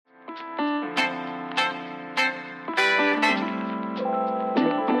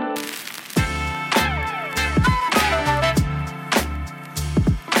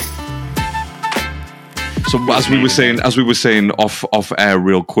So as we were saying off air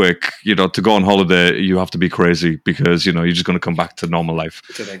real quick, to go on holiday, you have to be crazy because, you're just going to come back to normal life.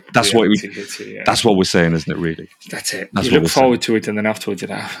 That's what we're saying, isn't it, really? That's it. You look forward to it and then afterwards you're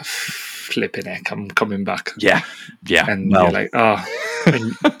like, flipping heck, I'm coming back. Yeah. And you're like,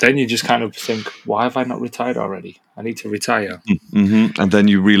 and then you just kind of think, why have I not retired already? I need to retire. Mm-hmm. And then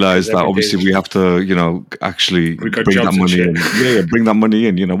you realize that obviously we have to, actually bring that money in. Yeah, bring that money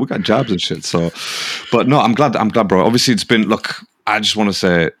in. We got jobs and shit. So, but no, I'm glad, bro. Obviously, it's been. Look, I just want to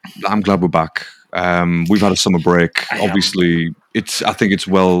say, I'm glad we're back. We've had a summer break. Obviously, I think it's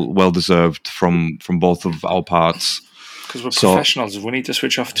well deserved from both of our parts. Because we're professionals, we need to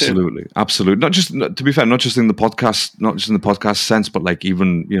switch off too. Absolutely. Not just to be fair, not just in the podcast sense, but like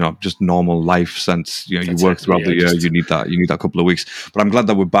even just normal life sense. You work throughout the year. You need that couple of weeks. But I'm glad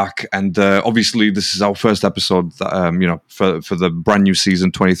that we're back, and obviously this is our first episode. That, for the brand new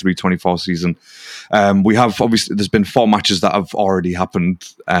season, 23-24 season. We have obviously there's been 4 matches that have already happened.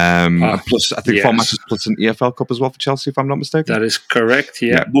 Plus, I think 4 matches plus an EFL Cup as well for Chelsea, if I'm not mistaken. That is correct.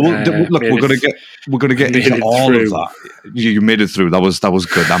 Yeah. Look, we're gonna get into all of that. You made it through. That was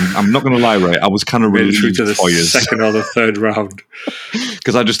good. I'm not going to lie, right? I was kind of really through to the second or the third round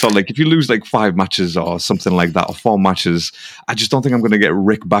because I just thought like if you lose like 5 matches or something like that or 4 matches, I just don't think I'm going to get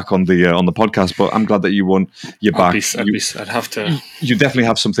Rick back on the podcast. But I'm glad that you won. You're back. I'd have to. You definitely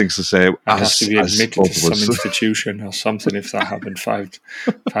have some things to say. I'd have to be admitted to some institution or something if that happened. 5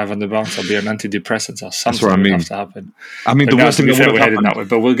 on the bounce. I'll be on antidepressants or something. That's what I mean. Would have to happen. I mean, the worst thing that would have happened. That way,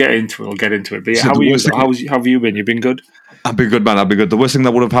 but we'll get into it. But how have you been? You've been good. I've been good, man. I've been good. The worst thing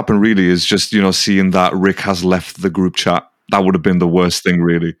that would have happened really is just, seeing that Rick has left the group chat. That would have been the worst thing,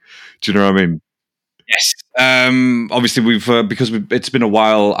 really. Do you know what I mean? Yes. Obviously, it's been a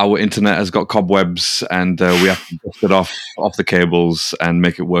while. Our internet has got cobwebs, and we have to dust it off the cables and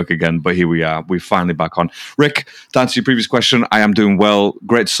make it work again. But here we are. We're finally back on. Rick, to answer your previous question, I am doing well.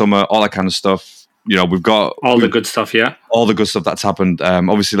 Great summer, all that kind of stuff. We've got the good stuff, yeah. All the good stuff that's happened.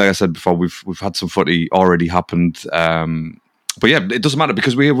 Obviously, like I said before, we've had some footy already happened. But yeah, it doesn't matter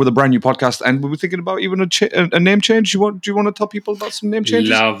because we're here with a brand new podcast, and we were thinking about even a name change. Do you want to tell people about some name changes?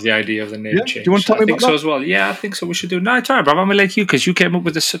 Love the idea of the name change. Do you want to tell me about that? So as well. Yeah, I think so. We should do. No, it's all right, bro. I'm gonna let you because you came up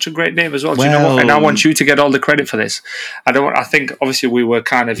with such a great name as well. Do you know what? And I want you to get all the credit for this. I think obviously we were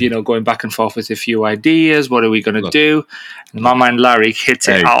kind of going back and forth with a few ideas. What are we gonna do? And my man Larry hits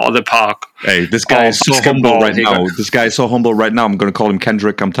it out of the park. Hey, this guy is so humble right now. This guy is so humble right now. I'm going to call him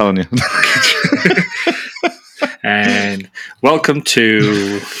Kendrick. I'm telling you. And welcome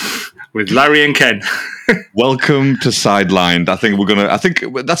to with Larry and Ken. Welcome to Sidelined. I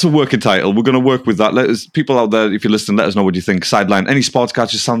think that's a working title. We're gonna work with that. People out there, if you're listening, let us know what you think. Sidelined. Any sportscast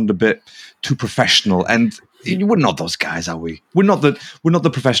just sounded a bit too professional, and we're not those guys, are we? We're not the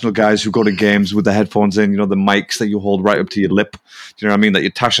professional guys who go to games with the headphones in, the mics that you hold right up to your lip. Do you know what I mean? That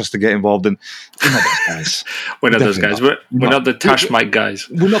your Tash has to get involved in. We're not those guys. We're not those guys. We're not the Tash mic guys.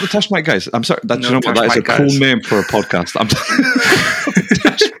 We're not the Tash mic guys. I'm sorry. That is a cool name for a podcast.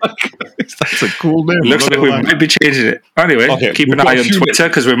 Tash mic guys. That's a cool name. Looks like we might be changing it. Anyway, keep an eye on Twitter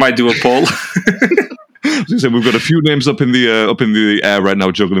because we might do a poll. We've got a few names up in the air right now,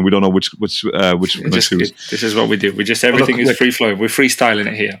 juggling. We don't know which choose. This is what we do. Everything is free flowing. We're freestyling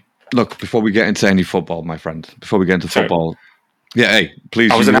it here. Look, before we get into any football, my friend. Before we get into football, hey,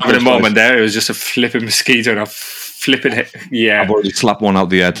 please. I wasn't having a moment there. It was just a flipping mosquito and a flipping hit. Yeah, I've already slapped one out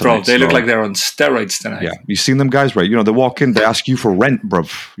the air tonight. Bro, they look like they're on steroids tonight. Yeah, you seen them guys, right? They walk in, they ask you for rent,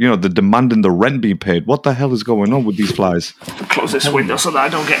 bruv. They're demanding the rent being paid. What the hell is going on with these flies? Close this window so that I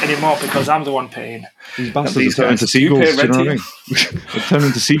don't get any more because I'm the one paying. These bastards are turning into seagulls. You know what I mean? They're turning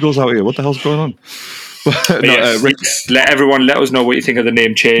into seagulls out here. What the hell's going on? Rick, let us know what you think of the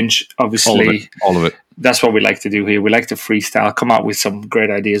name change. Obviously, all of it. That's what we like to do here. We like to freestyle, come out with some great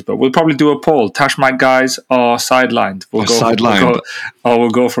ideas, but we'll probably do a poll: Tash Mic Guys or Sidelined. We'll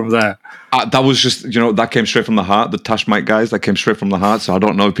go from there. That was just that came straight from the heart. The Tash Mic Guys, that came straight from the heart. So I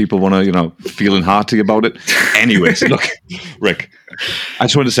don't know if people want to feeling hearty about it. Anyways, look, Rick, I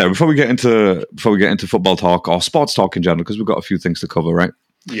just wanted to say before we get into football talk or sports talk in general, because we've got a few things to cover, right?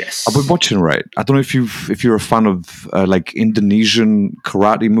 Yes. I've been watching, right? I don't know if you're a fan of like Indonesian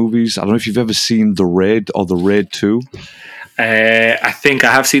karate movies. I don't know if you've ever seen The Raid or The Raid 2. I think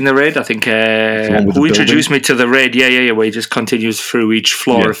I have seen The Raid. I think who introduced me to The Raid? Yeah. Where he just continues through each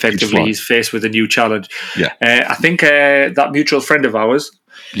floor. Effectively, he's faced with a new challenge. Yeah. I think that mutual friend of ours.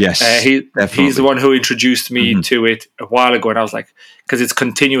 Yes, he's the one who introduced me to it a while ago, and I was like, because it's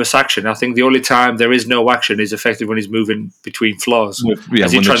continuous action. I think the only time there is no action is effectively when he's moving between floors.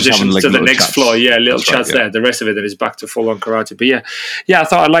 As he transitions to the next floor, little chats there. The rest of it then is back to full on karate. But I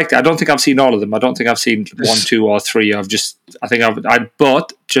thought I liked it. I don't think I've seen all of them. I don't think I've seen 1, 2, or 3.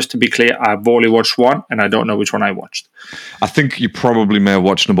 But just to be clear, I've only watched one, and I don't know which one I watched. I think you probably may have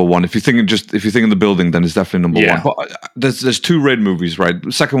watched number 1. If you think in the building, then it's definitely number 1. But there's 2 Raid movies, right?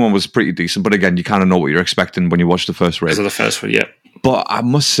 The second one was pretty decent, but again, you kind of know what you're expecting when you watch the first Raid. Because of the first one, yeah. But I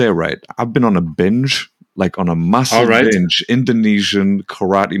must say, right, I've been on a binge, like on a massive binge, Indonesian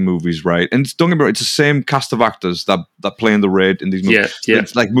karate movies, right? And don't get me wrong, it's the same cast of actors that play in the Raid in these movies. Yeah.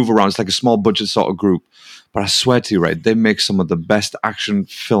 It's like move around. It's like a small budget sort of group. But I swear to you, right, they make some of the best action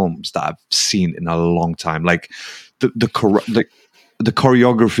films that I've seen in a long time. Like the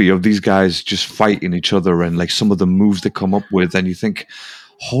choreography of these guys just fighting each other, and like some of the moves they come up with, and you think,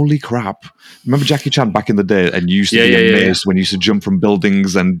 holy crap. Remember Jackie Chan back in the day, and you used to be amazed when he used to jump from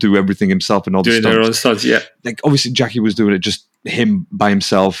buildings and do everything himself and all the stunts. Doing their own stunts, yeah. Like obviously Jackie was doing it just him by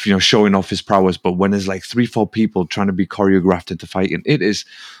himself, showing off his prowess. But when there's like 3-4 people trying to be choreographed into fighting, it is.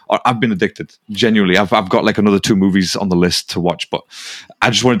 I've been addicted. Genuinely, I've got like another 2 movies on the list to watch. But I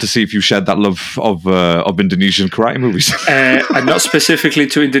just wanted to see if you shared that love of Indonesian karate movies. And not specifically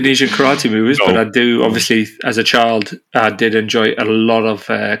to Indonesian karate movies, but I do. Obviously, as a child, I did enjoy a lot of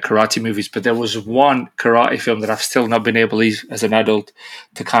karate movies. But there was one karate film that I've still not been able, as an adult,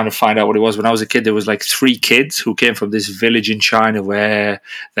 to kind of find out what it was. When I was a kid, there was like 3 kids who came from this village in China where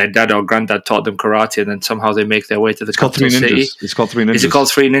their dad or granddad taught them karate, and then somehow they make their way to the capital city. It's called 3 Ninjas. Is it called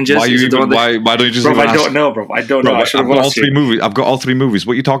 3 Ninjas? Why don't you just? Bro, I don't know, bro. I don't know. I've got all 3 movies. I've got all 3 movies.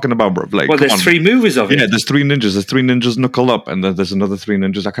 What are you talking about, bro? Like, there's 3 movies of it. Yeah, there's 3 ninjas. There's 3 ninjas knuckle up, and then there's another 3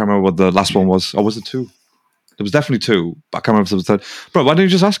 ninjas. I can't remember what the last one was. Or was it 2? There was definitely 2. But I can't remember if it was 3rd. Bro, why don't you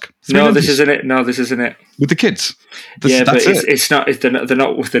just ask? No, this isn't it. With the kids. But it's not.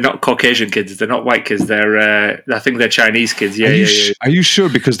 They're not Caucasian kids. They're not white kids. They're. I think they're Chinese kids. Yeah. Are you sure?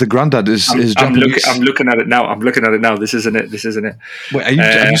 Because the granddad is Japanese. I'm looking at it now. This isn't it. Wait,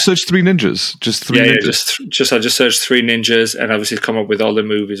 have you searched 3 ninjas? Just 3 ninjas? I just searched 3 ninjas, and obviously come up with all the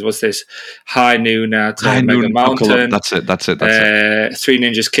movies. What's this? High Noon at Mega Mountain. That's it. 3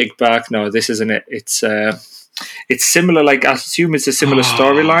 Ninjas Kickback. No, this isn't it. It's similar. Like I assume it's a similar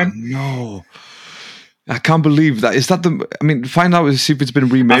storyline. No. I can't believe that. Is that the? I mean, find out and see if it's been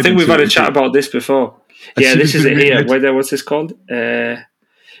remade. I think we've had a chat about this before. Yeah, this is it here. What's this called?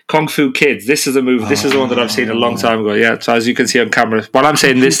 Kung Fu Kids. This is a movie. This is the one that I've seen a long time ago. Yeah. So as you can see on camera, while I'm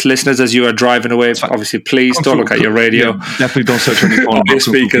saying this, listeners, as you are driving away, obviously, please don't look at your radio. Yeah, definitely don't search on your phone. Your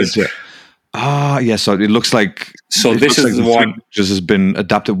speakers. So it looks like. So this is the one. Just has been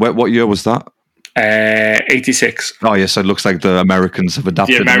adapted. What year was that? 86. Oh yes, so it looks like the Americans have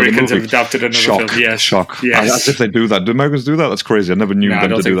adapted. The Americans have adapted another film. Yes. Shock. Yes. As if they do that. Do Americans do that? That's crazy. I never knew them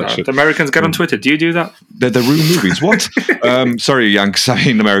to do that shit. The Americans get on Twitter. Do you do that? They're ruin movies. What? Sorry, Yanks. I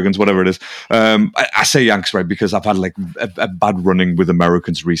mean Americans. Whatever it is. I say Yanks, right? Because I've had like a bad running with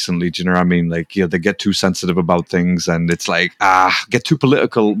Americans recently. Do you know what I mean? Like, they get too sensitive about things, and it's like get too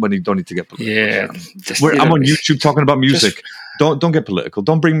political when you don't need to get political. Yeah. I'm on YouTube talking about music. Don't get political.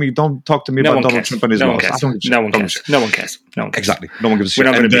 Don't talk to me about Donald Trump and his laws. No one cares. Exactly. No one gives a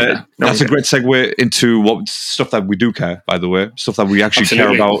shit. That's a great segue into stuff that we do care, by the way. Stuff that we actually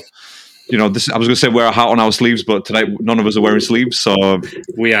care about. I was going to say wear a hat on our sleeves, but tonight none of us are wearing sleeves. So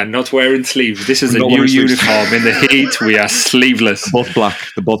we are not wearing sleeves. This is a new uniform. In the heat, we are sleeveless. Both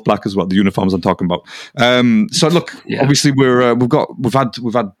black as well. The uniforms I'm talking about. So look, obviously we've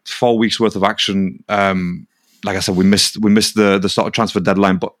had 4 weeks worth of action. Like I said, we missed the sort of transfer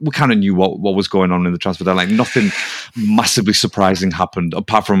deadline, but we kind of knew what was going on in the transfer deadline. Nothing massively surprising happened,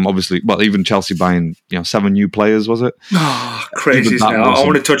 apart from obviously, even Chelsea buying 7 new players, was it? Oh, crazy! I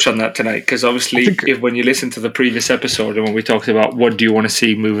want to touch on that tonight because obviously, when you listen to the previous episode and when we talked about what do you want to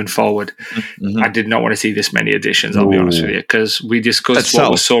see moving forward, I did not want to see this many additions. I'll be honest with you, because we discussed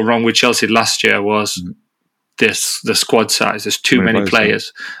what was so wrong with Chelsea last year was. The squad size. There's too many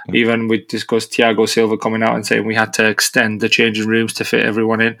players. Yeah. Even we discussed Thiago Silva coming out and saying we had to extend the changing rooms to fit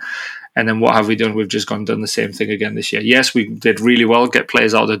everyone in. And then what have we done? We've just done the same thing again this year. Yes, we did really well, get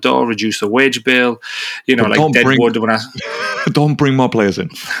players out the door, reduce the wage bill, like Deadwood. Don't bring more players in.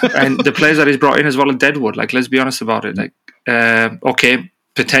 And the players that he's brought in as well are Deadwood. Like, let's be honest about it. Like, okay,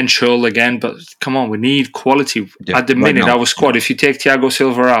 potential again, but come on, we need quality at the minute. Our squad, if you take Thiago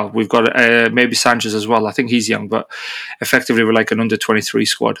Silva out, we've got maybe Sanchez as well. I think he's young, but effectively we're like an under 23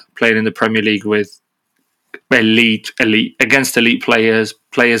 squad playing in the Premier League with elite against elite players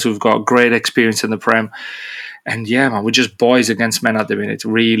who've got great experience in the Prem. And yeah, man, we're just boys against men at the minute.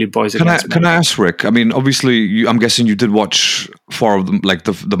 Really boys against men. Can I ask, Rick? I mean, obviously, I'm guessing you did watch 4 of them, like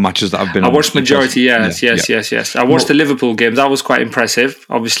the matches that have been. I watched majority. Yes. I watched the Liverpool games. That was quite impressive.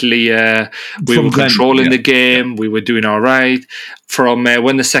 Obviously, we were controlling the game. We were doing all right. From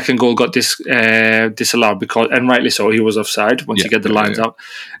when the second goal got disallowed, because, and rightly so, he was offside once you get the lines out.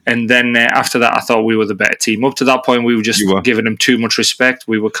 And then after that, I thought we were the better team. Up to that point, we were just giving them too much respect.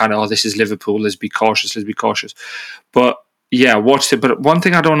 We were kind of, this is Liverpool. Let's be cautious. But yeah, I watched it. But one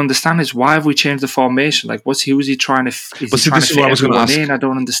thing I don't understand is, why have we changed the formation? Like, who is he trying to? Is he trying to fit everyone in? I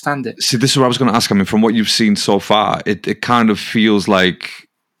don't understand it. See, this is what I was going to ask. I mean, from what you've seen so far, it kind of feels like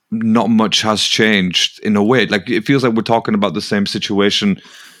not much has changed in a way. Like, it feels like we're talking about the same situation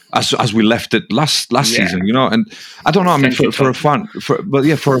as we left it last season, you know. And I don't know. I mean, for a fan,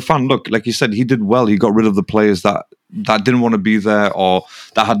 look, like you said, he did well. He got rid of the players that didn't want to be there or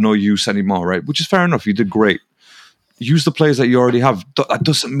that had no use anymore, right? Which is fair enough. He did great. Use the players that you already have. That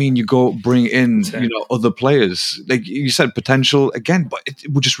doesn't mean you go bring in, other players. Like you said, potential again, but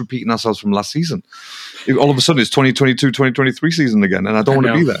we're just repeating ourselves from last season. All of a sudden, it's 2022, 2023 season again, and I don't want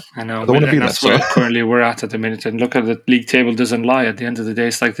to be there. I know. I don't want to be there. That's where currently we're at the minute. And look at the league table doesn't lie. At the end of the day,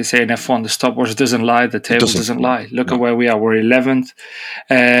 it's like they say in F1, the stopwatch doesn't lie, the table doesn't lie. Look at where we are. We're 11th.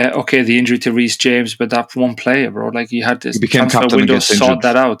 Okay, the injury to Reece James, but that one player, bro. Like, you had this transfer window, sort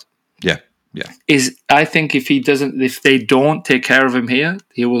that out. Yeah. I think if they don't take care of him here,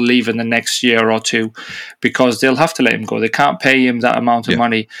 he will leave in the next year or two, because they'll have to let him go. They can't pay him that amount of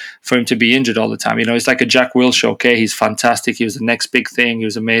money for him to be injured all the time. You know, it's like a Jack Wilshere. Okay, he's fantastic. He was the next big thing. He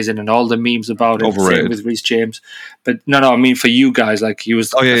was amazing, and all the memes about it. Overrated. Same with Reece James. But no, I mean, for you guys, like, he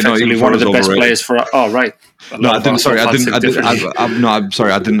was effectively one of the best players for. Oh, right. No, I didn't. Sorry, I didn't. I'm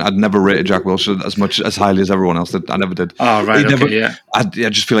sorry. I'd never rated Jack Wilshere as highly as everyone else did. I never did. Oh, right. I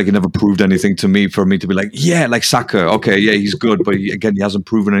just feel like he never proved anything to me for me to be like, yeah, like Saka. Okay, yeah, he's good, but he hasn't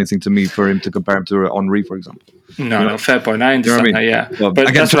proven anything to me for him to compare him to Henry, for example. No, fair point. I understand that, yeah. Well, but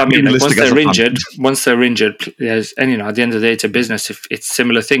again, that's what I mean. Like, once they're injured, yes, and at the end of the day, it's a business. If it's a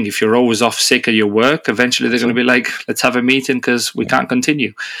similar thing, if you're always off sick at your work, eventually they're going to be like, let's have a meeting because we can't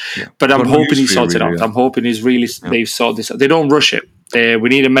continue. Yeah. But I'm hoping he sorts it out. I'm hoping they've sorted this out. They don't rush it. We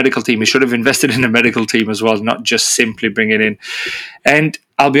need a medical team. We should have invested in a medical team as well, not just simply bring it in. And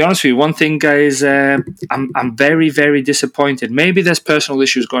I'll be honest with you, one thing, guys, I'm very, very disappointed. Maybe there's personal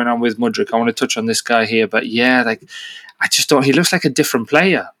issues going on with Mudryk. I want to touch on this guy here, but yeah, like, I just don't. He looks like a different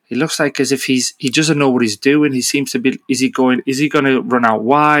player. He looks like as if he doesn't know what he's doing. He seems to be. Is he going to run out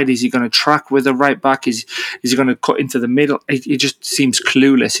wide? Is he going to track with the right back? Is he going to cut into the middle? He just seems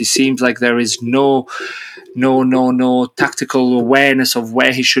clueless. He seems like there is no tactical awareness of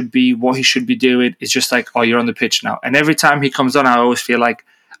where he should be, what he should be doing. It's just like, oh, you're on the pitch now. And every time he comes on, I always feel like,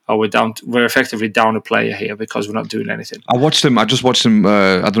 oh, we're effectively down a player here because we're not doing anything. I just watched him.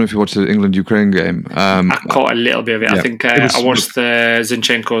 I don't know if you watched the England-Ukraine game. I caught a little bit of it. Yeah, I think I watched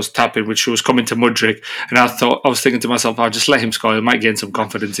Zinchenko's tapping, which was coming to Mudryk, and I was thinking to myself, I'll just let him score. He might gain some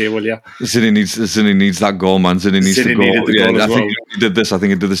confidence here, will you? Zinny needs that goal, man. Zinny needs to go. I think he did this. I think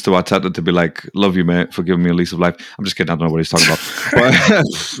he did this to Arteta to be like, love you, mate, for giving me a lease of life. I'm just kidding. I don't know what he's talking about. But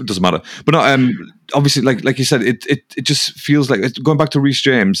it doesn't matter. But no, obviously, like you said, it just feels like, going back to Reece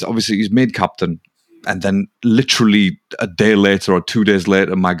James, obviously he's made captain, and then literally a day later or 2 days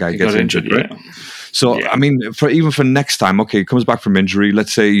later, my guy gets injured, right? So, I mean, for next time, okay, he comes back from injury,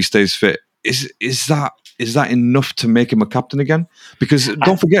 let's say he stays fit, is that enough to make him a captain again? Because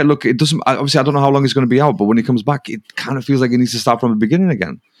don't forget, look, it doesn't, obviously I don't know how long he's going to be out, but when he comes back, it kind of feels like he needs to start from the beginning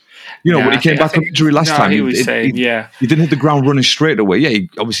again. You know, when he came back from injury last time, he didn't hit the ground running straight away. Yeah,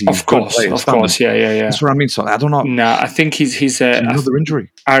 of course, yeah. That's what I mean. So I don't know. No, I think he's another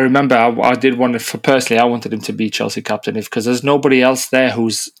injury. I remember I did want to, personally, I wanted him to be Chelsea captain because there's nobody else there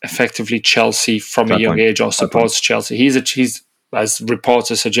who's effectively Chelsea from a young age or supports Chelsea. He's as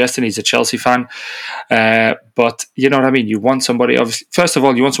reports are suggesting, he's a Chelsea fan. But you know what I mean? You want somebody, obviously, first of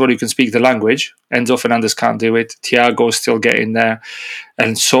all, you want somebody who can speak the language. Enzo Fernandez can't do it. Thiago's still getting there.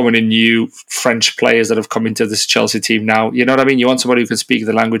 And so many new French players that have come into this Chelsea team now. You know what I mean? You want somebody who can speak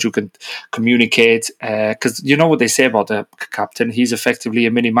the language, who can communicate. Because you know what they say about the captain? He's effectively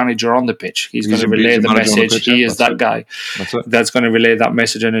a mini manager on the pitch. He's going to relay the message. He is that guy that's going to relay that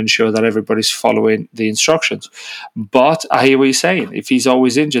message and ensure that everybody's following the instructions. But I hear what you're saying. If he's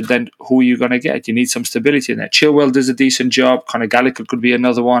always injured, then who are you going to get? You need some stability in there. Chilwell does a decent job. Conor Gallagher could be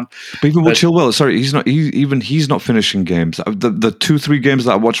another one. But even with Chilwell, sorry, he's not finishing games. The 2-3 games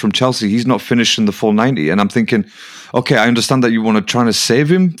that I watched from Chelsea, he's not finishing the full 90. And I'm thinking, okay, I understand that you want to try to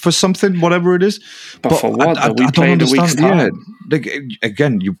save him for something, whatever it is. But for what? I We play in a week's time.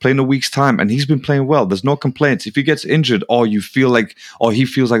 Again, you play in a week's time, and he's been playing well. There's no complaints. If he gets injured, or he feels like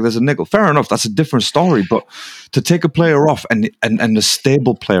there's a nickel, fair enough. That's a different story. But to take a player off and a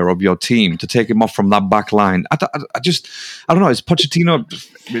stable player of your team, to take him off from that back line, I don't know. It's Pochettino.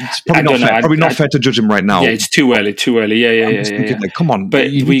 It's probably not fair to judge him right now. Yeah, it's too early. Yeah. Thinking, like, come on.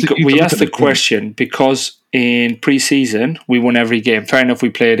 But we asked the question because in pre-season we won every game. Fair enough, we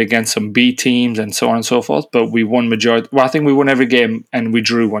played against some B teams and so on and so forth, but we won majority. Well, I think we won every game and we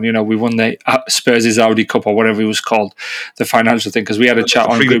drew one. We won the Spurs' Audi Cup or whatever it was called, the financial thing, because we had a chat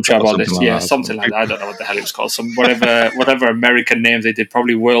on group chat about this. Something like that. I don't know what the hell it was called. Some whatever American name they did,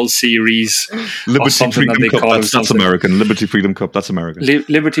 probably World Series, Liberty Freedom Cup. That's American. Liberty Freedom Cup. That's American.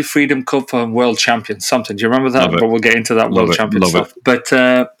 Liberty Freedom Cup and World Champions. Something. Do you remember that? But we'll get into that World Champions stuff. But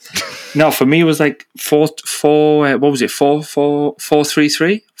no, for me it was like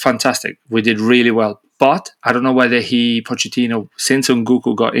 4-3-3. Fantastic. We did really well. But I don't know whether Pochettino, since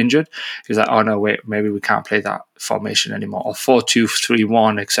Nkunku got injured, he's like, oh no, wait, maybe we can't play that formation anymore, or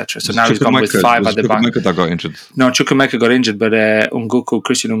 4-2-3-1, etc. So now he's gone with 5 at the back. That got injured. No, Chukwuemeka got injured, but Nkunku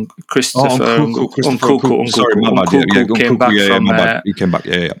came back from. He came back.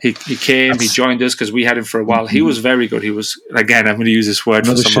 Yeah. He came. He joined us because we had him for a while. He was very good. He was, again, I'm going to use this word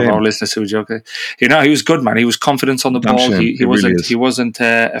for some of our listeners who joke. He was good, man. He was confident on the ball. He wasn't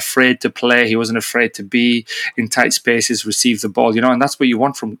afraid to play. He wasn't afraid to be in tight spaces, receive the ball. And that's what you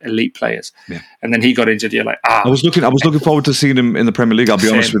want from elite players. Yeah. And then he got injured. You're like, I was looking forward to seeing him in the Premier League. I'll be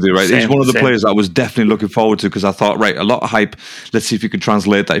honest with you, right? He's one of the players I was definitely looking forward to, because I thought, right, a lot of hype. Let's see if you can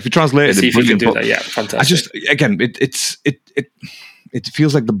translate that. If you translate it, brilliant. Fantastic. I just, again, it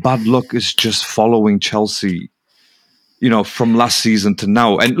feels like the bad luck is just following Chelsea, from last season to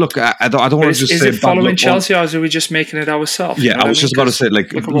now. And look, I don't want to just say is it following Chelsea, or are we just making it ourselves? Yeah, I was just about to say, like,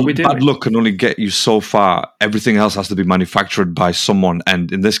 bad luck can only get you so far. Everything else has to be manufactured by someone,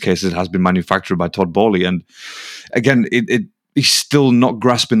 and in this case, it has been manufactured by Todd Bowley. And again, he's still not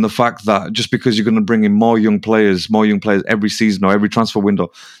grasping the fact that just because you're going to bring in more young players every season or every transfer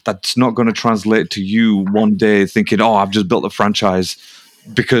window, that's not going to translate to you one day thinking, oh, I've just built a franchise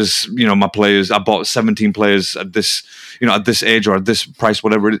because my players, I bought 17 players at this at this age or at this price,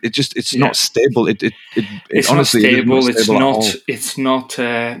 whatever. It's not stable. It's honestly not stable.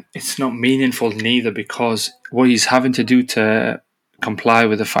 It's not meaningful neither, because what he's having to do to comply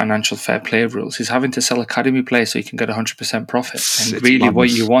with the financial fair play rules, he's having to sell academy players so he can get 100% profit. And really madness.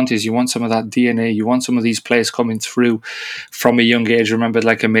 What you want is some of that DNA. You want some of these players coming through from a young age. Remember,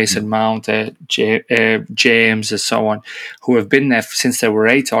 like a Mason Mount, James, and so on, who have been there since they were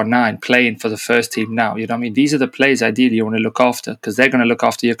 8 or 9, playing for the first team now. You know what I mean? These are the players ideally you want to look after, because they're going to look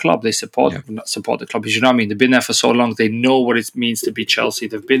after your club. They not support the club. You know what I mean? They've been there for so long. They know what it means to be Chelsea.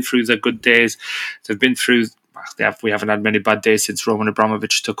 They've been through the good days. They've been through... We haven't had many bad days since Roman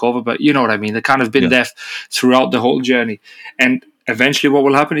Abramovich took over, but you know what I mean. They kind of been there throughout the whole journey, and eventually, what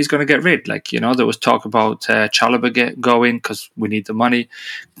will happen? He's going to get rid. Like, there was talk about Chalobah going because we need the money,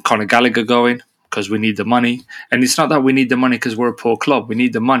 Conor Gallagher going because we need the money, and it's not that we need the money because we're a poor club. We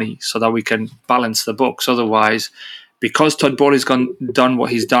need the money so that we can balance the books. Otherwise, because Todd Bowley's done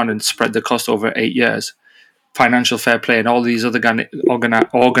what he's done and spread the cost over 8 years, financial fair play and all these other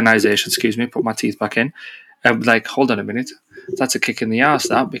organizations. Put my teeth back in. Like, hold on a minute, that's a kick in the arse,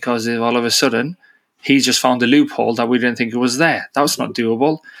 that, because all of a sudden he's just found a loophole that we didn't think it was there. That was not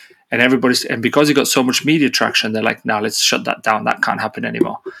doable. And because he got so much media traction, they're like, no, let's shut that down. That can't happen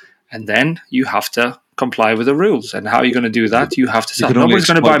anymore. And then you have to comply with the rules. And how are you going to do that? You have to sell. Nobody's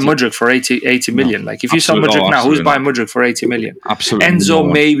going to buy Mudryk for 80 million. Like, if you sell Mudryk now, who's buying Mudryk for 80 million? Absolutely.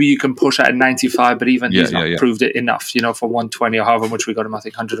 Enzo, maybe you can push at 95, but even he's not proved it enough, for 120 or however much we got him. I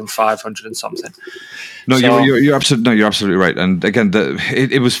think 105, 100 and something. No, you're absolutely right. And again,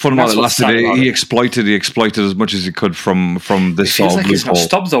 it was fun while it lasted. He exploited as much as he could from this sort of loophole. He's not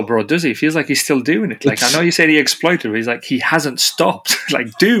stopped though, bro, does he? He feels like he's still doing it. Like, I know you said he exploited, but he's like, he hasn't stopped.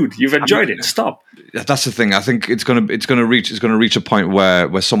 Like, dude, you've enjoyed it. Stop. That's the thing. I think it's gonna reach a point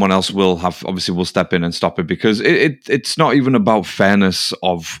where someone else will step in and stop it, because it's not even about fairness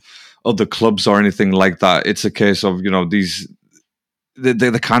of other clubs or anything like that. It's a case of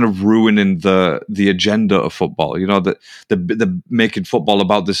they're kind of ruining the agenda of football. That they're making football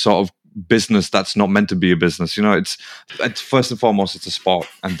about this sort of business that's not meant to be a business. You know, it's first and foremost, it's a sport,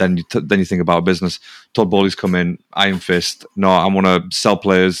 and then you think about a business. Todd Bowley's come in, iron fist. No, I want to sell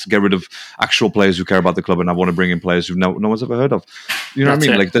players, get rid of actual players who care about the club, and I want to bring in players who no one's ever heard of. You know what I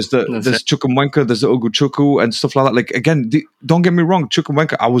mean? Like there's Chukwuemeka, there's the Oguchukwu and stuff like that. Like again, don't get me wrong,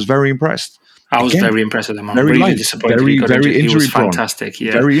 Chukwuemeka, I was very impressed. I was very impressed with him. I'm really disappointed. Very injury he was prone. Fantastic.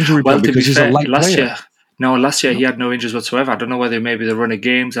 Yeah, very injury prone because he's a light player. Last year he had no injuries whatsoever. I don't know whether maybe the run of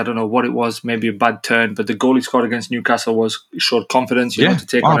games, I don't know what it was, maybe a bad turn, but the goal he scored against Newcastle showed confidence, you know, to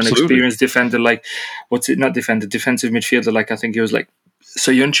take on an experienced defender like, defensive midfielder, like I think it was like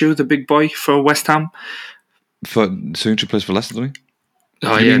Soyuncu, the big boy for West Ham. Soyuncu plays for Leicester, doesn't he?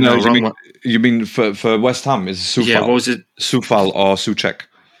 Oh, wrong one. You mean for West Ham, is Soufal? Yeah, what was it? Soufal or Souček?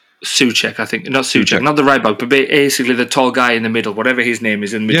 Souček, I think. Not Souček, not the right back, but basically the tall guy in the middle, whatever his name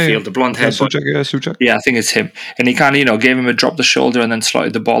is in midfield, the blonde hair. Souček. Yeah, I think it's him. And he kind of, gave him a drop the shoulder and then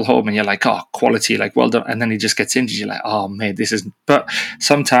slotted the ball home, and you're like, oh, quality, like, well done. And then he just gets injured. You're like, oh, mate, this is... But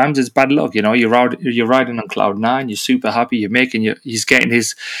sometimes it's bad luck, you know. You're riding on cloud nine, you're super happy, he's getting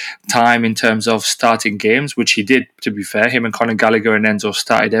his time in terms of starting games, which he did, to be fair. Him and Conor Gallagher and Enzo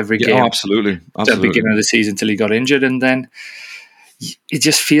started every game. Oh, absolutely. At the beginning of the season until he got injured, and then... It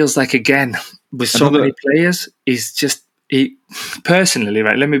just feels like, again, with so many players, personally,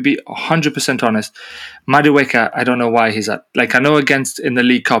 right, let me be 100% honest. Madueke, I don't know why he's at. Like, I know in the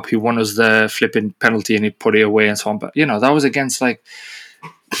League Cup, he won us the flipping penalty and he put it away and so on. But, that was against, like...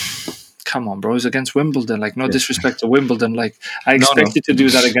 Come on, bro. It's against Wimbledon. Like, no disrespect to Wimbledon. Like, I expect you to do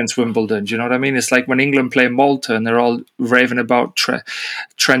that against Wimbledon. Do you know what I mean? It's like when England play Malta and they're all raving about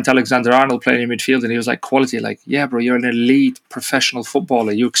Trent Alexander-Arnold playing in midfield, and he was like, quality. Like, yeah, bro, you're an elite professional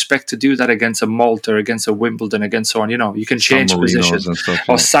footballer. You expect to do that against a Malta, against a Wimbledon, against so on. You can change positions.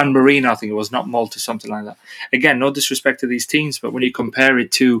 Or San Marino, I think it was, not Malta, something like that. Again, no disrespect to these teams, but when you compare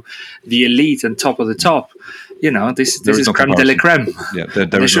it to the elite and top of the top, this is creme de la creme. Yeah,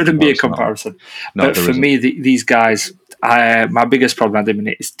 there shouldn't be a comparison. But for me, these guys, my biggest problem at the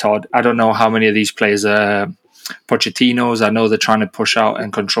minute is Todd. I don't know how many of these players are Pochettino's. I know they're trying to push out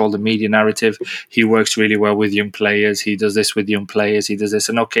and control the media narrative. He works really well with young players. He does this with young players. He does this.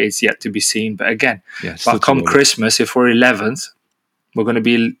 And okay, it's yet to be seen. But again, come Christmas, if we're 11th, we're going to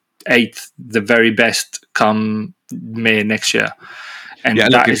be 8th, the very best come May next year. And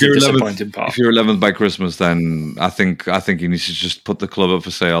that is the disappointing part. If you're 11th by Christmas, then I think he needs to just put the club up for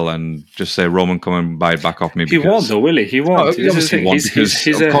sale and just say, Roman, come and buy it back off me. He won't, though, will he? He won't. No, obviously he won't, because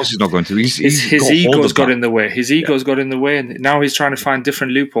of course he's not going to. His ego's got in the way. His ego's got in the way, and now he's trying to find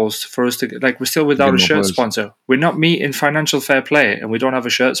different loopholes for us to get. Like, we're still without a shirt sponsor. We're not meeting financial fair play, and we don't have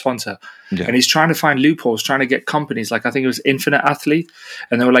a shirt sponsor. Yeah. And he's trying to find loopholes, trying to get companies. Like, I think it was Infinite Athlete,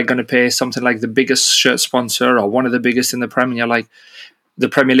 and they were like going to pay something like the biggest shirt sponsor or one of the biggest in the Premier. You're like, the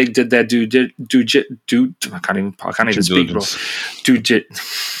Premier League did their I can't even speak, bro.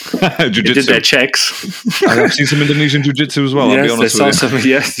 They did their checks. I've seen some Indonesian jiu-jitsu as well. Yes, I'll be honest with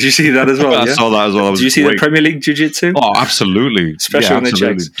you. Yes, did you see that as well? I saw that as well. Did you see the Premier League jiu-jitsu? Oh, absolutely. Especially on the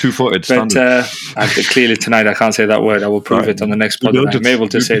checks. 2-footed standard. But clearly tonight I can't say that word. I will prove it on the next podcast. I'm able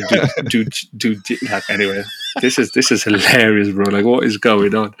to say anyway. This is hilarious, bro. Like, what is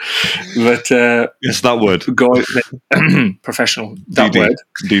going on? But yes, that word. Professional. That DD. word.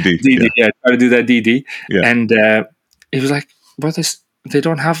 DD. Yeah, try to do that DD. Yeah. And it was like, brothers, they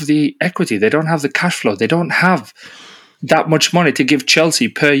don't have the equity. They don't have the cash flow. They don't have that much money to give Chelsea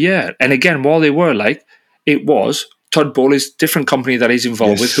per year. And again, while they were like, it was Todd Bowley's different company that he's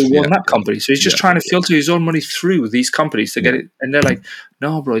involved with who won that company. So he's just trying to filter his own money through these companies to get it. And they're like,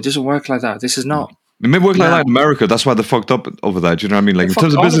 no, bro, it doesn't work like that. This is not. It may work like that in America. That's why they're fucked up over there. Do you know what I mean? Like, in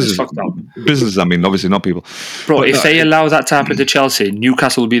terms of business, I mean, obviously not people. Bro, but if they allow that to happen to Chelsea,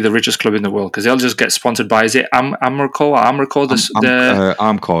 Newcastle will be the richest club in the world because they'll just get sponsored by, is it Amco, the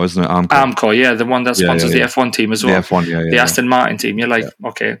Amco, isn't it? Amco, yeah, the one that sponsors the F1 team as well. The F1, the Aston Martin team. You're like,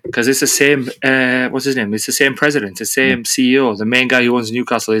 okay, because it's the same, what's his name? It's the same president, it's the same CEO. The main guy who owns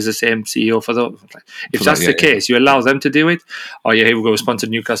Newcastle is the same CEO for the... If that's the case, you allow them to do it, here we go, sponsored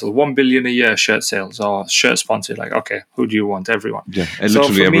Newcastle, 1 billion a year shirt sales or shirt sponsored. Like, okay, who do you want? Everyone. Yeah, so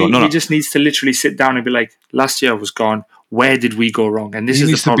for everyone. me, he just needs to literally sit down and be like, last year was gone. Where did we go wrong? And this is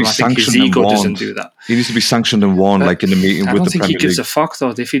the problem. I think his ego doesn't do that. He needs to be sanctioned and warned, like in the meeting with the Premier League. I don't think he gives a fuck, though.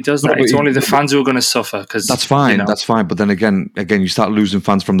 If he does that, it's only the fans who are going to suffer. That's fine. That's fine. But then again, you start losing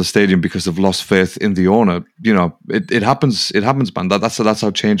fans from the stadium because they've lost faith in the owner. it happens. It happens, man. That's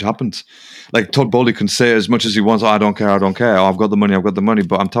how change happens. Like Todd Bowley can say as much as he wants, I don't care. Oh, I've got the money.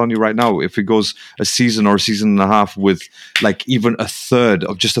 But I'm telling you right now, if it goes a season or a season and a half with like even a third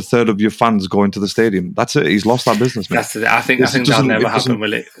of your fans going to the stadium, that's it. He's lost that business, man. I think that'll never happen,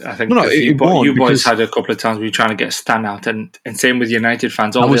 will it? I think you boys had a couple of times where you're trying to get a standout, and same with United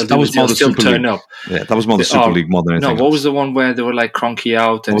fans. All they'll do is they'll still turn up. Yeah, that was more the Super League more than anything. No, what was the one where they were like Cronky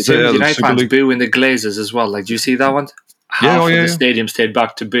out and same with United fans booing the Glazers as well? Like, do you see that one? Half of the stadium stayed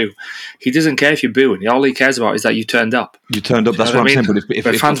back to boo. He doesn't care if you're booing. All he cares about is that you turned up. That's what I'm saying. But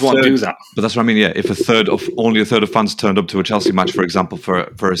if fans won't do that. But that's what I mean. Yeah, if only a third of fans turned up to a Chelsea match, for example,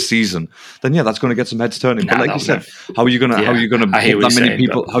 for a season, then that's going to get some heads turning. But like you said, how are you going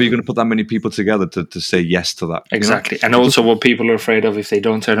to put that many people together to say yes to that? Exactly. And also, what people are afraid of, if they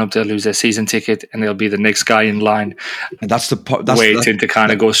don't turn up, they'll lose their season ticket, and they'll be the next guy in line. And that's waiting to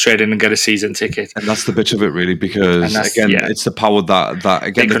kind of go straight in and get a season ticket. And that's the bitch of it, really, because it's the power that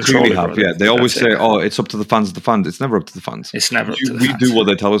again they clearly have. Yeah, they always say, "Oh, it's up to the fans." It's never up to the fans. It's never up to the fans. We do what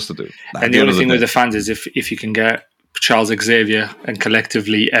they tell us to do. And the only thing with the fans is if you can get Charles Xavier and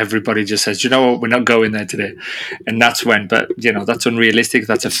collectively everybody just says, you know what, we're not going there today, and that's when. But that's unrealistic.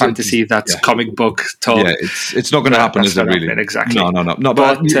 That's a fantasy. That's comic book talk. Yeah, it's not going to happen, is it? Really? Exactly. No.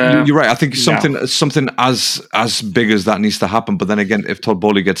 But you're right. I think something as big as that needs to happen. But then again, if Todd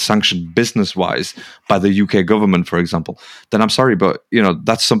Bowley gets sanctioned business wise by the UK government, for example, then I'm sorry, but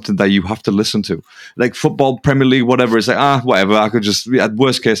that's something that you have to listen to. Like football, Premier League, whatever. It's like whatever. I could just at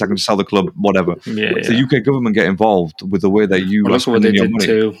worst case I can just sell the club, whatever. Yeah, if the UK government get involved with the way that you look what they did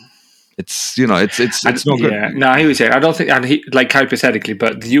too. It's it's not good. Yeah, no, I hear you say. I don't think, and like hypothetically,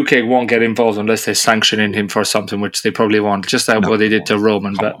 but the UK won't get involved unless they're sanctioning him for something, which they probably won't. Just like what they did to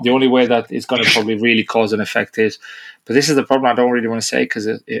Roman. But the only way that it's going to probably really cause an effect is. But this is the problem I don't really want to say because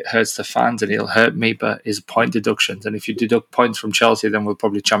it hurts the fans and it'll hurt me, but is point deductions. And if you deduct points from Chelsea, then we're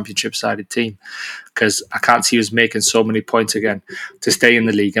probably a championship-sided team because I can't see us making so many points again to stay in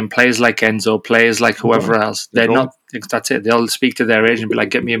the league. And players like Enzo, players like whoever else, they're not, that's it. They'll speak to their agent and be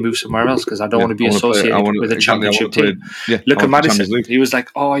like, get me a move somewhere else because I don't want to be associated with a championship team. Look at Maddison. He was like,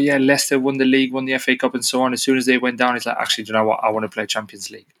 oh yeah, Leicester won the league, won the FA Cup and so on. As soon as they went down, he's like, actually, do you know what? I want to play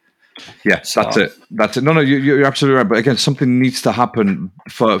Champions League. Yeah, so. That's it. No, you're absolutely right. But again, something needs to happen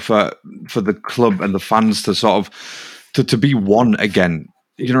for the club and the fans to sort of to be one again.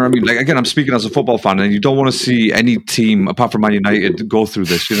 You know what I mean? Like again, I'm speaking as a football fan, and you don't want to see any team apart from Man United go through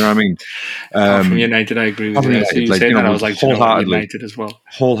this. You know what I mean? From United, I agree with you. United, so that, I was like, wholeheartedly, United as well.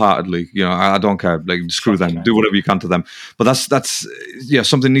 Wholeheartedly, I don't care. Like screw them. Do whatever you can to them. But that's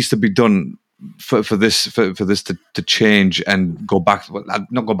something needs to be done. For this to change and go back,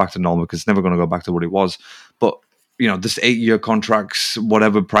 not go back to normal because it's never going to go back to what it was. But this 8-year contracts,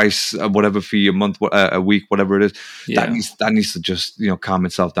 whatever price, whatever fee a month, a week, whatever it is, that needs to just calm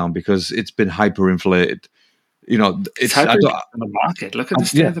itself down because it's been hyperinflated. It's hyper in the market. Look at the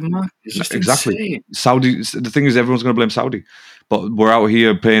state of the market. It's just exactly insane. Saudi. The thing is, everyone's going to blame Saudi. But we're out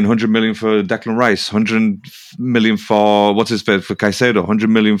here paying 100 million for Declan Rice, 100 million for what's his face for Caicedo, 100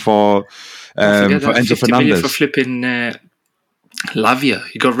 million for Enzo Fernandez. For flipping Lavia.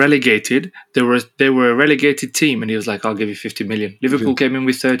 He got relegated. They were a relegated team, and he was like, "I'll give you 50 million." Liverpool came in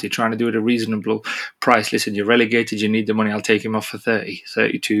with 30, trying to do it at a reasonable price. Listen, you're relegated. You need the money. I'll take him off for 30,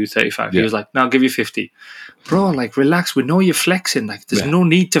 32, 35. He was like, "No, I'll give you 50." Bro, like, relax. We know you're flexing. Like, there's no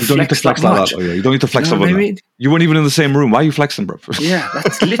need to flex that much. You don't need to flex over that. You weren't even in the same room. Why are you flexing, bro? Yeah,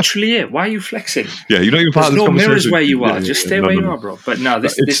 that's literally it. Why are you flexing? Yeah, you're not even part of this conversation. There's no mirrors where you are. Yeah, just stay where you are, bro. But no,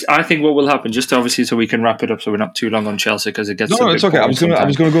 this I think what will happen, just obviously so we can wrap it up so we're not too long on Chelsea because it gets No, it's okay. I was going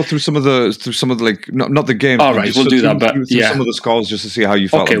to go through some of the like not the game. All right, we'll do that. But some of the scores just to see how you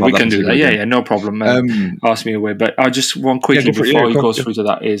felt. Okay, we can do that. Yeah, no problem. Ask me away. But I just want quickly before we go through to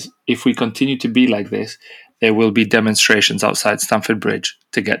that is if we continue to be like this, there will be demonstrations outside Stamford Bridge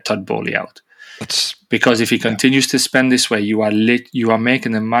to get Todd Bowley out. Because if he continues to spend this way, you are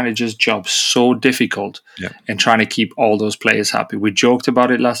making the manager's job so difficult and trying to keep all those players happy. We joked about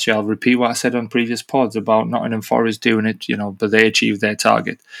it last year. I'll repeat what I said on previous pods about Nottingham Forest doing it, but they achieved their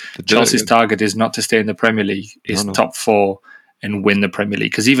target. Chelsea's target is not to stay in the Premier League, it's top 4 and win the Premier League.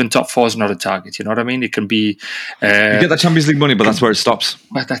 Because even top 4 is not a target, you know what I mean? It can be... you get that Champions League money, but that's where it stops.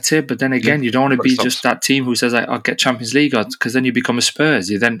 But that's it. But then again, you don't want to be just that team who says, I'll get Champions League odds, because then you become a Spurs.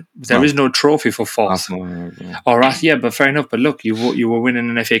 There is no trophy for 4th. But fair enough. But look, you were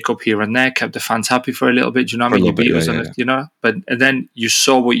winning an FA Cup here and there, kept the fans happy for a little bit, do you know what I mean? You beat us on it, But and then you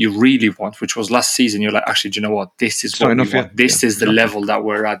saw what you really want, which was last season. You're like, actually, do you know what? This is what we want. This is the level that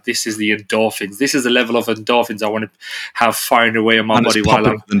we're at. This is the endorphins. This is the level of endorphins I want to have firing find a way on my and body it's while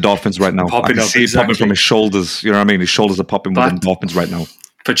popping I'm endorphins right now. I can see it popping from his shoulders. You know what I mean? His shoulders are popping with endorphins right now.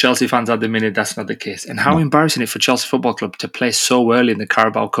 For Chelsea fans at the minute, that's not the case. And how embarrassing it for Chelsea Football Club to play so early in the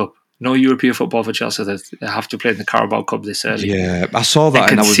Carabao Cup. No European football for Chelsea that they have to play in the Carabao Cup this early. Yeah, I saw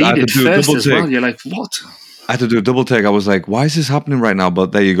that, and I had to do a double take. Well. You're like, what? I had to do a double take. I was like, why is this happening right now?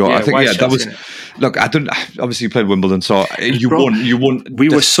 But there you go. Yeah, I think, that was... Look, I didn't... Obviously, you played Wimbledon, so you won. We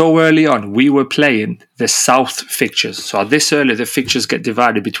were so early on. We were playing the South fixtures. So this early, the fixtures get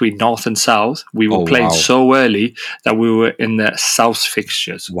divided between North and South. We were playing so early that we were in the South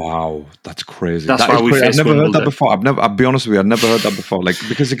fixtures. Wow, that's crazy. That's why we faced I've never Wimbledon. heard that before. I'll be honest with you, I've never heard that before. Like,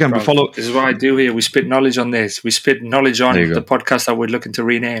 because again, we follow... This is what I do here. We spit knowledge on this. We spit knowledge on the podcast that we're looking to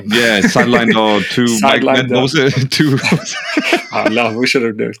rename. Yeah, Sidelined or Two... Sidelined. What was it? Two... Oh, no, we should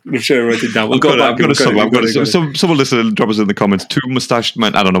have wrote it down. Someone listen, drop us in the comments. Two mustached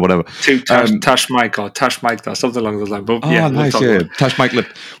men. I don't know, whatever. Two Tash Mic or Tash Mic, something along those lines. But nice, Tash Mic lip,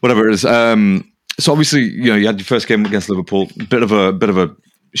 whatever it is. So obviously, you had your first game against Liverpool. Bit of a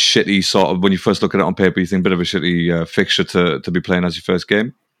shitty sort of, when you first look at it on paper, you think bit of a shitty fixture to be playing as your first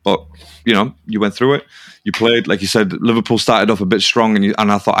game. But you went through it. You played, like you said. Liverpool started off a bit strong, and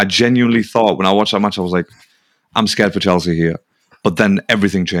I genuinely thought when I watched that match, I was like, I'm scared for Chelsea here. But then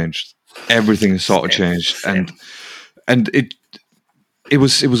everything changed. Everything sort of changed, and it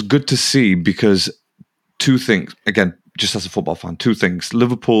was good to see, because two things. Again, just as a football fan, two things.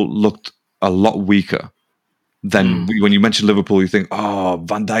 Liverpool looked a lot weaker than when you mention Liverpool. You think, oh,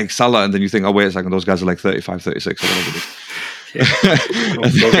 Van Dijk, Salah, and then you think, oh, wait a second, those guys are like 35, 36, or whatever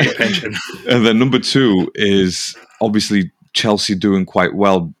it is. And then number two is obviously Chelsea doing quite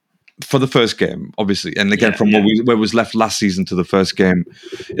well for the first game, obviously, and again from where was left last season to the first game,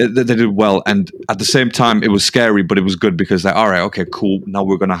 they did well. And at the same time, it was scary, but it was good, because all right, okay, cool. Now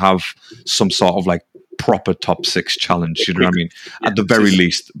we're going to have some sort of like proper top six challenge. You know what I mean? At the very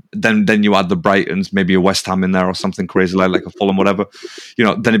least. Then you add the Brightons, maybe a West Ham in there or something crazy like a Fulham, whatever.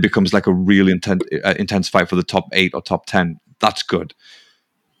 Then it becomes like a really intense fight for the top 8 or top 10. That's good.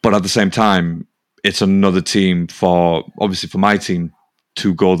 But at the same time, it's another team obviously for my team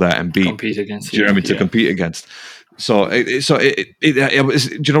to go there and compete against. Do you know what I mean? To compete against. So it was,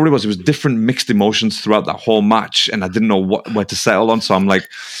 do you know what it was? It was different mixed emotions throughout that whole match, and I didn't know where to settle on. So I'm like,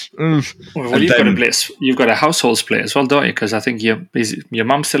 well, you've got a household split as well, don't you? Because I think your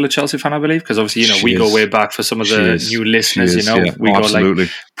mum's still a Chelsea fan, I believe. Because obviously, we go way back for some of the new listeners. We go like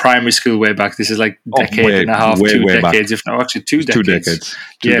primary school way back. This is like decade and a half, two decades, if not actually 2 decades.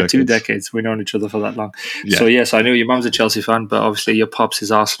 Two decades. We've known each other for that long. Yeah. So yes, I know your mum's a Chelsea fan, but obviously your pops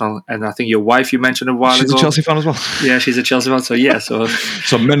is Arsenal, and I think your wife you mentioned a while ago. She's a Chelsea fan as well. Yeah, she's a Chelsea fan.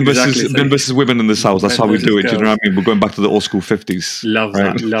 So men versus women in this house. That's how we do it. Do you know what I mean? We're going back to the old school 50s. Love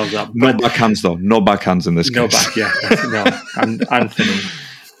that. No backhands though. No backhands in this case. No back. Yeah. No. And Anthony.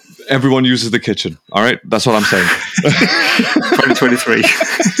 Everyone uses the kitchen. All right, that's what I'm saying. 2023.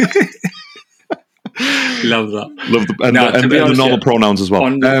 Love that. And the normal pronouns as well.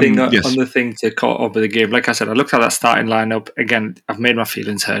 On the thing to caught up with the game, like I said, I looked at that starting lineup again. I've made my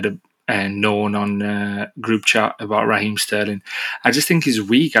feelings heard and known on group chat about Raheem Sterling. I just think he's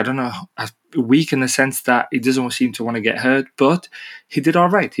weak. I don't know, weak in the sense that he doesn't seem to want to get hurt, but he did all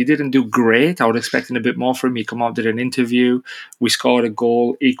right. He didn't do great. I was expecting a bit more from him. He come out, did an interview. We scored a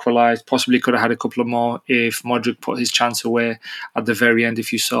goal, equalised. Possibly could have had a couple of more if Modric put his chance away at the very end.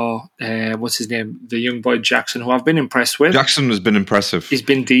 If you saw, what's his name? The young boy Jackson, who I've been impressed with. Jackson has been impressive. He's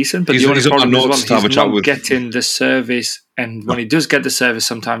been decent, but the only problem as well, he's not getting the service. And when he does get the service,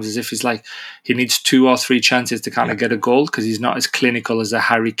 sometimes as if he's like, he needs 2 or 3 chances to kind of get a goal, because he's not as clinical as a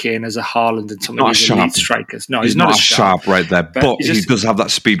Harry Kane, as a Haaland, and some of these elite strikers. No, he's not as sharp right there, but he does have that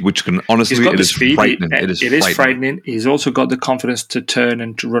speed, which can honestly, it is frightening. It is frightening. He's also got the confidence to turn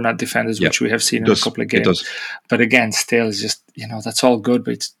and to run at defenders, which we have seen in a couple of games. But again, still, it's just, that's all good,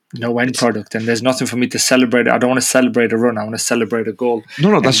 but it's no end product, and there's nothing for me to celebrate. I don't want to celebrate a run. I want to celebrate a goal.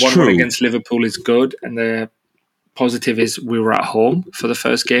 No, that's true. 1-1 against Liverpool is good, and the positive is we were at home for the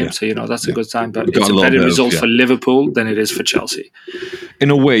first game, so that's a good sign. But it's a better result for Liverpool than it is for Chelsea. In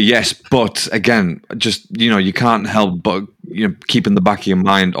a way, yes, but again, just you can't help but keep in the back of your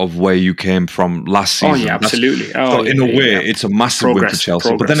mind of where you came from last season. Oh yeah, absolutely. So in a way, it's a massive win for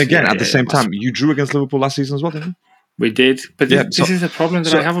Chelsea. But then again, at the same time, you drew against Liverpool last season as well, didn't you? We did, but this is a problem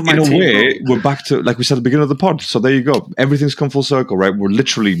that I have with my team. In a way, we're back to, like we said at the beginning of the pod, so there you go. Everything's come full circle, right? We're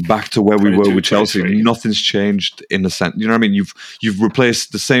literally back to where we were with Chelsea. 23. Nothing's changed in the sense. You know what I mean? You've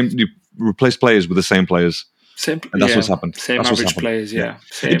replaced players with the same players. And that's what's happened. Same that's average players,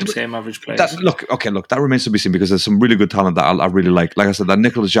 same average players. Look, that remains to be seen because there's some really good talent that I really like. Like I said, that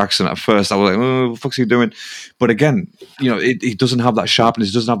Nicholas Jackson at first, I was like, oh, what the fuck's he doing? But again, he doesn't have that sharpness,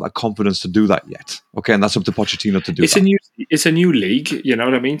 he doesn't have that confidence to do that yet. Okay, and that's up to Pochettino to do It's a new league, you know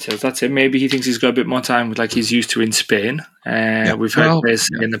what I mean? So that's it. Maybe he thinks he's got a bit more time with like he's used to in Spain. We've heard this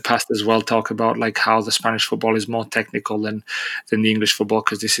in the past as well, talk about like how the Spanish football is more technical than the English football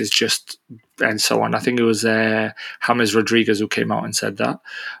because this is just, and so on. I think it was James Rodriguez who came out and said that.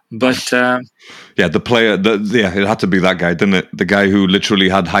 But the player, it had to be that guy, didn't it? The guy who literally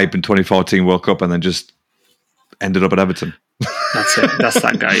had hype in 2014 World Cup and then just ended up at Everton. That's it. That's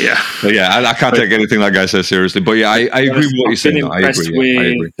that guy, yeah. But I can't take anything that guy says seriously. But I agree with what you're saying. I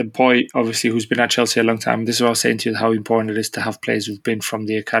agree. The boy, obviously, who's been at Chelsea a long time. This is what I was saying to you, how important it is to have players who've been from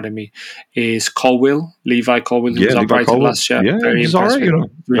the academy. Is Levi Colwill, who was on Brighton last year. Yeah, very he's impressed.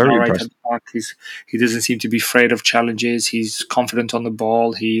 Very impressed. He doesn't seem to be afraid of challenges. He's confident on the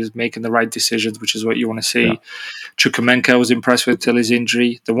ball. He's making the right decisions, which is what you want to see. Yeah. Chukwuemeka was impressed with till his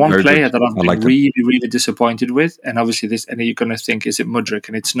injury. The one player that I've been really, really disappointed with, and obviously and you're going to think, is it Mudryk?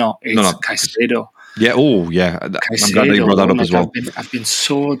 And it's not. It's Caicedo. Yeah. Oh, yeah. Caicedo, I'm glad that you brought that up as well. I've been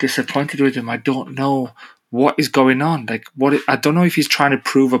so disappointed with him. I don't know what is going on. I don't know if he's trying to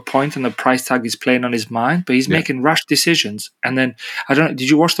prove a point and the price tag is playing on his mind, but he's making rash decisions. And then I don't know. Did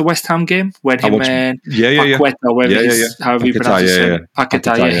you watch the West Ham game when him and Paqueta, however you pronounce it,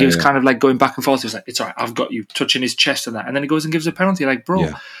 Paqueta, he was kind of like going back and forth. He was like, "It's all right, I've got you," touching his chest and that, and then he goes and gives a penalty. Like, bro.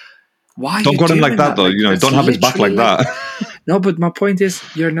 Yeah. Why don't go him like that, though. Don't have his back like that. No, but my point is,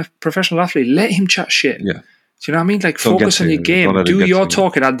 you're a professional athlete. Let him chat shit. Yeah. Do you know what I mean? Like, focus on your game. Do your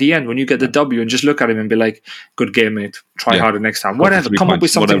talking at the end when you get the W and just look at him and be like, good game, mate. Try harder next time. Whatever. Come up with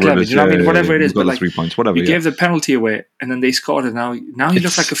something clever. Do you know what I mean? Whatever it is. But like, 3 points, whatever. You gave the penalty away and then they scored it. Now you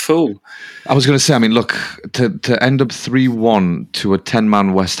look like a fool. I was going to say, I mean, look, to end up 3-1 to a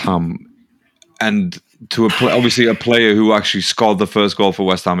 10-man West Ham and to obviously a player who actually scored the first goal for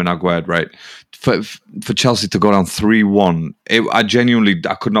West Ham in Aguerd, right? For Chelsea to go down 3-1,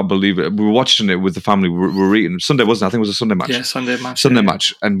 I could not believe it. We were watching it with the family. We were eating Sunday, wasn't it? I think it was a Sunday match. Yeah, Sunday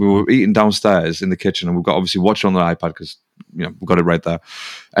match, and we were eating downstairs in the kitchen, and we've got obviously watching on the iPad because we got it right there.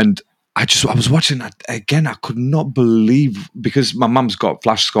 And I was watching that again. I could not believe, because my mum's got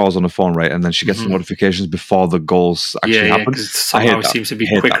flash scores on the phone, right? And then she gets the notifications before the goals actually happen. Somehow it seems to be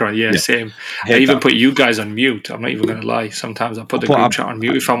quicker. Same. I even put you guys on mute. I'm not even going to lie. Sometimes I put the group chat on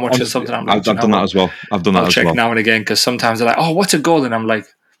mute if I'm watching something. I'm like, I've done that as well. I'll check now and again because sometimes they're like, "Oh, what's a goal?" And I'm like,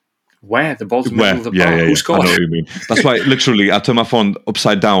 where? The ball's in the middle of the park. Who scored? I know what you mean. That's why literally I turn my phone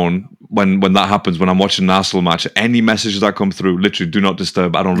upside down when that happens, when I'm watching an Arsenal match. Any messages that come through, literally do not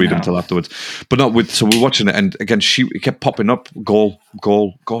disturb. I don't read them until afterwards. But so we're watching it, and again, it kept popping up, goal.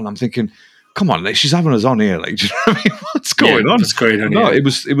 And I'm thinking, come on, like, she's having us on here. Like, do you know what I mean? What's going on? What's going on? No, it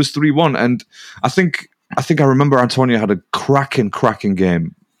was 3-1. And I think I remember Antonio had a cracking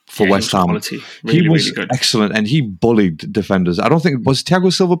game for West Ham. He was really good. Excellent, and he bullied defenders. I don't think, was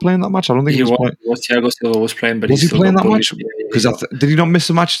Thiago Silva playing that match? I don't think he was playing. Thiago Silva was playing, but was he playing that match? Because did he not miss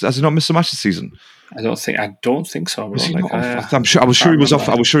a match? Has he not missed a match this season? I don't think so. Bro. I was sure he was off.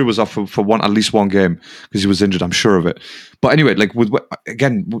 I was sure he was off for at least one game because he was injured. I'm sure of it. But anyway, like with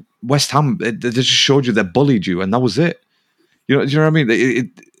West Ham, they just showed you, they bullied you, and that was it. Do you know what I mean?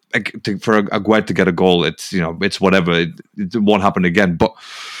 For Aguerd to get a goal, it's whatever. It won't happen again. But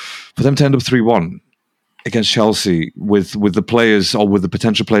for them to end up 3-1 against Chelsea with the players, or with the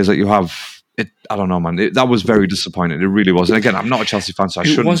potential players that you have, I don't know, man. That was very disappointing. It really was. And again, I'm not a Chelsea fan, so I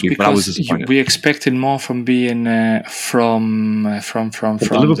shouldn't be, but I was disappointed. We expected more from being from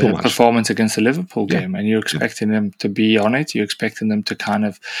the performance against the Liverpool game, and you're expecting them to be on it. You're expecting them to kind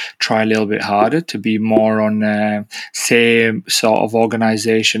of try a little bit harder, to be more on same sort of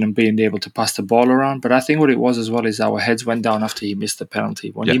organisation and being able to pass the ball around. But I think what it was as well is our heads went down after he missed the penalty.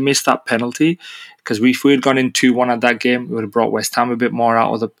 When he missed that penalty, because if we had gone in 2-1 at that game, we would have brought West Ham a bit more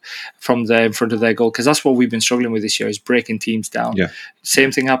out of in front of their goal, because that's what we've been struggling with this year, is breaking teams down.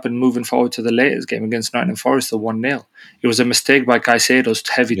 Same thing happened moving forward to the latest game against Nottingham Forest, the 1-0. It was a mistake by Caicedo's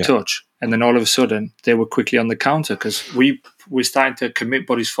heavy touch, and then all of a sudden they were quickly on the counter, because we're starting to commit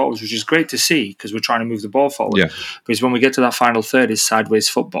bodies forwards, which is great to see because we're trying to move the ball forward. Because when we get to that final third, it's sideways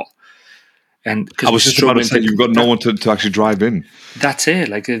football. And I was just about to say, you've got no one to actually drive in. That's it.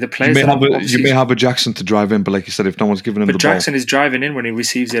 Like the players, you may have a Jackson to drive in, but like you said, if no one's giving him the ball, Jackson is driving in when he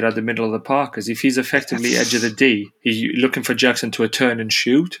receives it at the middle of the park. Because if he's effectively edge of the D, he's looking for Jackson to turn and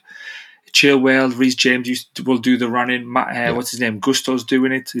shoot. Chilwell, Reece James will do the running. What's his name? Gusto's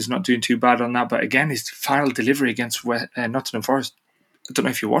doing it. He's not doing too bad on that. But again, his final delivery against Nottingham Forest, I don't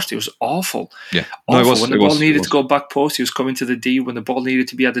know if you watched it. It was awful. Yeah. Awful. When the ball needed to go back post, he was coming to the D. When the ball needed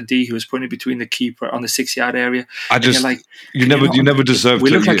to be at the D, he was putting it between the keeper on the 6-yard area. You never deserve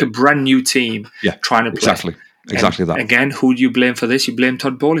we to. We look like a brand new team trying to play. Exactly that. Again, who do you blame for this? You blame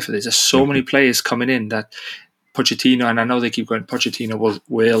Todd Bowley for this. There's so many players coming in that Pochettino, and I know they keep going, Pochettino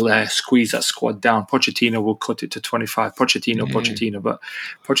will squeeze that squad down. Pochettino will cut it to 25. Pochettino. But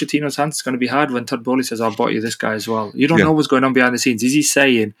Pochettino's hands is going to be hard when Todd Bowley says, I'll bought you this guy as well. You don't know what's going on behind the scenes. Is he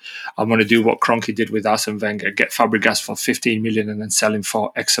saying, I'm going to do what Kroenke did with Arsene Wenger, get Fabregas for 15 million and then sell him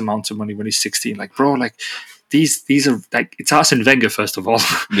for X amount of money when he's 16? Like, bro, like, these are like, it's Arsene Wenger first of all,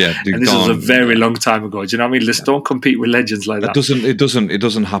 and this was a very long time ago. Do you know what I mean? Let's don't compete with legends like that. It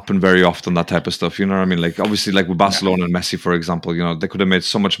doesn't happen very often, that type of stuff. You know what I mean? Like obviously, like with Barcelona and Messi, for example, you know they could have made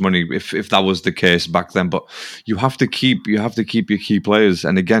so much money if that was the case back then. But you have to keep your key players,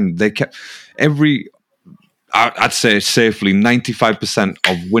 and again, they kept I'd say safely 95%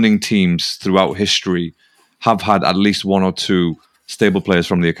 of winning teams throughout history have had at least one or two stable players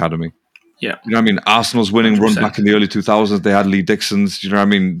from the academy. Yeah, you know what I mean. Arsenal's winning 100%. Run back in the early 2000s, they had Lee Dixon's. You know what I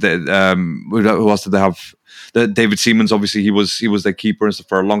mean. Who else did they have? David Seaman's. Obviously, he was their keeper and stuff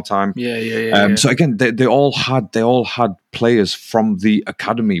for a long time. Yeah. So again, they all had players from the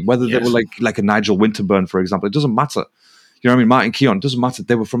academy. Whether they were like a Nigel Winterburn, for example, it doesn't matter. You know what I mean? Martin Keown, it doesn't matter.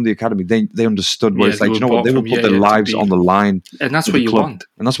 They were from the academy. They understood where it's like, you know what? They will put their lives on the line, and that's what you want.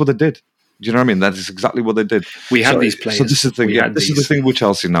 And that's what they did. Do you know what I mean? That is exactly what they did. We had these players. So this is the thing. This is the thing with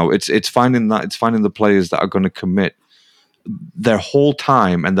Chelsea now. It's finding the players that are going to commit their whole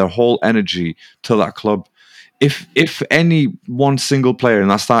time and their whole energy to that club. If any one single player in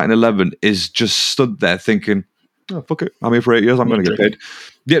that starting 11 is just stood there thinking, oh, fuck it, I'm here for 8 years, I'm going to get paid.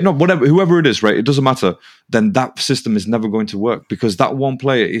 Yeah, no, whatever, whoever it is, right? It doesn't matter. Then that system is never going to work because that one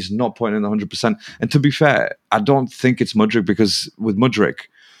player is not putting in 100%. And to be fair, I don't think it's Mudryk because with Mudryk,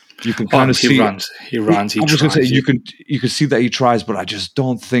 you can kind of see he runs. I was going to say you can see that he tries, but I just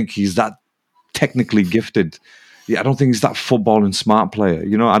don't think he's that technically gifted. Yeah, I don't think he's that football and smart player.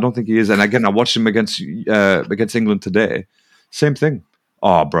 You know, I don't think he is. And again, I watched him against England today. Same thing.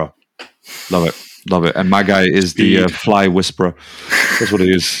 Oh, bro, love it. And my guy is the fly whisperer. That's what it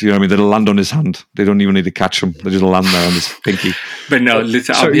is. You know what I mean? They'll land on his hand. They don't even need to catch him. They just land there on his pinky. But no,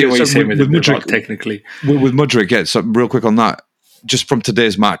 I'll hear what you're saying with Mudryk, technically. With Mudryk, yeah. So real quick on that. Just from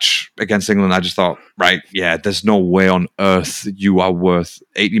today's match against England, I just thought, right, yeah, there's no way on earth you are worth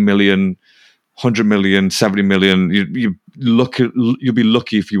 80 million, 100 million, 70 million. You'll be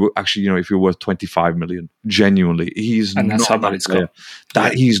lucky if you were actually, you know, if you're worth 25 million. Genuinely, he's and that's not how bad that it's player.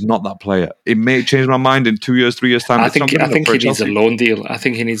 got. He's not that player. It may change my mind in 2 years, 3 years time. I think he needs a loan deal. I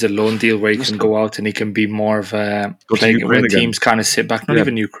think he needs a loan deal where he can go out and he can be more of a playing where teams kind of sit back. Not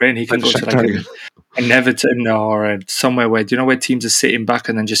even Ukraine. He can go to like an Everton or somewhere where, do you know, where teams are sitting back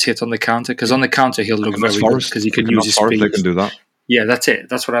and then just hit on the counter? Because on the counter he'll look very good because he can use his speed. They can do that. Yeah, that's it.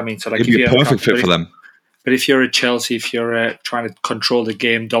 That's what I mean. So like, he'd be a perfect fit for them. But if you're a Chelsea, if you're trying to control the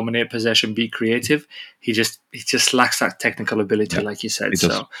game, dominate possession, be creative, he just lacks that technical ability, like you said.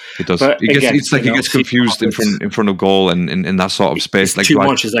 He does. But he gets confused in front of goal and in that sort of space. Like too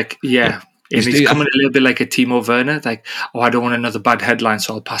much. It's like And he's coming a little bit like a Timo Werner, like, I don't want another bad headline,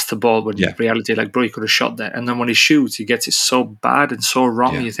 so I'll pass the ball. But in reality, like, bro, he could have shot there. And then when he shoots, he gets it so bad and so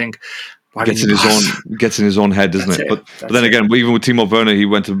wrong. You think, why gets in his own head, doesn't it? But then again, even with Timo Werner, he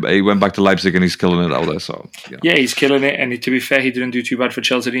went back to Leipzig and he's killing it out there. So he's killing it. And to be fair, he didn't do too bad for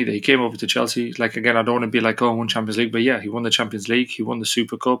Chelsea either. He came over to Chelsea. Like, again, I don't want to be like, won Champions League, but he won the Champions League, he won the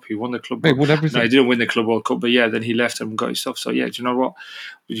Super Cup, he won the Club World Cup. No, he didn't win the Club World Cup, but then he left and got his stuff. So do you know what?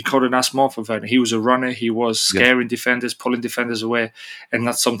 You couldn't ask more for Werner. He was a runner. He was scaring defenders, pulling defenders away, and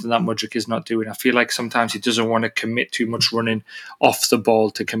that's something that Mudryk is not doing. I feel like sometimes he doesn't want to commit too much running off the ball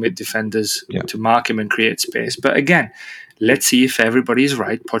to commit defenders to mark him and create space. But again, let's see if everybody's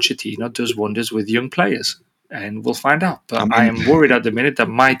right. Pochettino does wonders with young players, and we'll find out. But I am worried at the minute that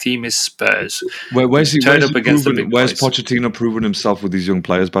my team is Spurs. Where's Pochettino proven himself with these young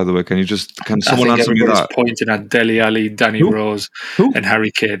players, by the way? Can someone answer me that? Pointing at Dele Alli, Danny Rose, and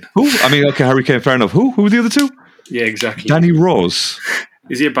Harry Kane. Who? I mean, okay, Harry Kane, fair enough. Who are the other two? Yeah, exactly. Danny Rose.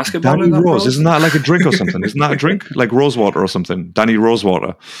 Is he a basketballer? Danny Rose. Isn't that like a drink or something? Isn't that a drink? Like Rosewater or something? Danny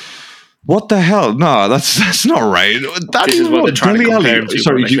Rosewater. What the hell? No, that's not right. This is what they're trying to compare him to.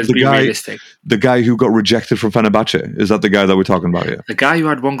 Sorry, the guy who got rejected from Fenerbahce. Is that the guy that we're talking about here? The guy who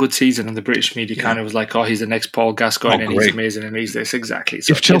had one good season and the British media kind of was like, he's the next Paul Gascoigne and he's amazing and he's this. Exactly.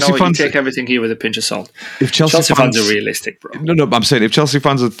 So, if Chelsea fans you take everything here with a pinch of salt. If Chelsea fans are realistic, bro. No, I'm saying if Chelsea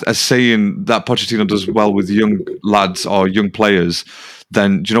fans are saying that Pochettino does well with young lads or young players,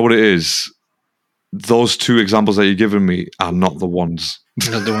 then do you know what it is? those two examples that you're giving me are not the ones.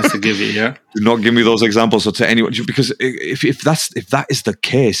 Not the ones to give you, yeah. Do not give me those examples or to anyone, because if that is the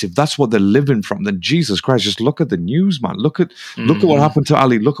case, if that's what they're living from, then Jesus Christ, just look at the news, man. Look at what happened to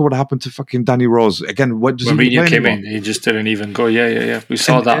Ali. Look at what happened to fucking Danny Rose. Again, what does Mourinho came in, he just didn't even go. Yeah. We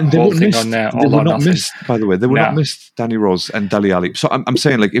saw that whole thing on there. They were not missed, by the way. They were not missed, Danny Rose and Dele Alli. So I'm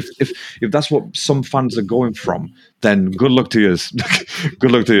saying, like, if that's what some fans are going from, then good luck to you.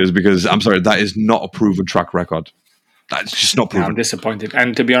 Good luck to you, because I'm sorry, that is not a proven track record. That's just not proven. I'm disappointed.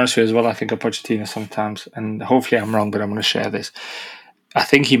 And to be honest with you as well, I think of Pochettino sometimes, and hopefully I'm wrong, but I'm going to share this. I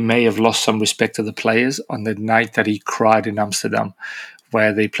think he may have lost some respect to the players on the night that he cried in Amsterdam,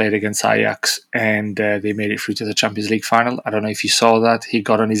 where they played against Ajax and they made it through to the Champions League final. I don't know if you saw that. He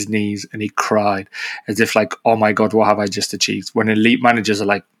got on his knees and he cried as if like, oh my God, what have I just achieved? When elite managers are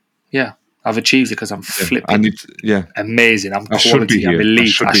like, yeah, I've achieved it because I'm flipping amazing. I'm quality. I'm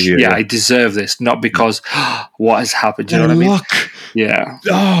elite. I deserve this, not because what has happened. Do you know what I mean? Yeah.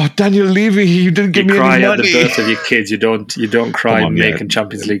 Oh, Daniel Levy, you didn't give me any money. You cry at the birth of your kids. You don't cry making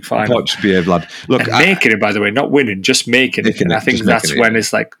Champions League final. Behave, lad. Look, making it, by the way, not winning, just making it. And I think that's when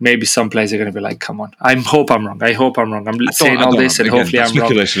it's like maybe some players are going to be like, "Come on." I hope I'm wrong. I'm saying all this, and hopefully I'm wrong.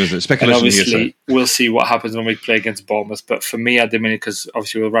 Speculation, isn't it? Speculation. And obviously, we'll see what happens when we play against Bournemouth. But for me, at the minute, because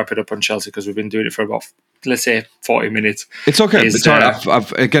obviously we'll wrap it up on Chelsea because we've been doing it for about, let's say, 40 minutes. It's okay. It's all right.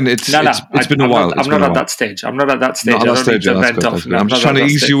 It's been a while. I'm not at that stage. I don't need to vent off. I'm just trying to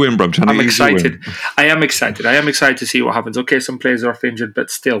ease you in, bro. I'm excited. I am excited to see what happens. Okay, some players are off injured,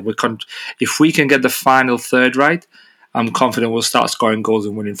 but still, if we can get the final third right, I'm confident we'll start scoring goals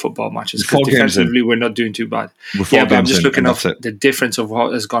and winning football matches. Because defensively, we're not doing too bad. But I'm just looking at the difference of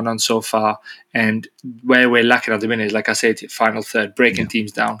what has gone on so far, and where we're lacking at the minute is, like I said, final third, breaking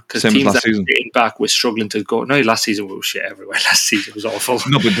teams down. Because teams that are getting back, we're struggling to go. No, last season we were shit everywhere. Last season was awful.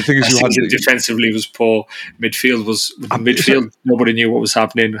 No, but the thing is, defensively was poor. Midfield was nobody knew what was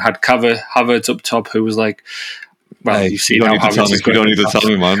happening. Had Havertz up top, who was like, well, you see now how you don't need to tell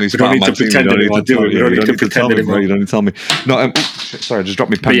me, man. We don't need to pretend anymore, do we? We don't need to pretend anymore. You don't need to tell me. No, sorry, I just dropped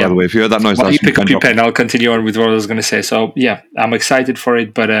my pen, by the way. If you heard that noise, you pick up your pen. I'll continue on with what I was going to say. So, yeah, I'm excited for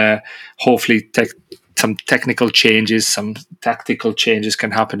it, but hopefully some technical changes, some tactical changes can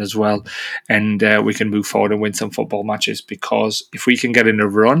happen as well, and we can move forward and win some football matches, because if we can get in a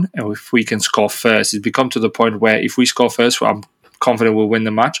run and if we can score first, it's become to the point where if we score first, I'm confident we'll win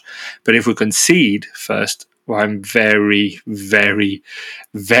the match. But if we concede first, I'm very, very,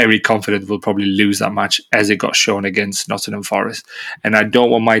 very confident we'll probably lose that match, as it got shown against Nottingham Forest. And I don't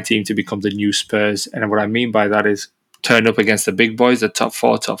want my team to become the new Spurs. And what I mean by that is turn up against the big boys, the top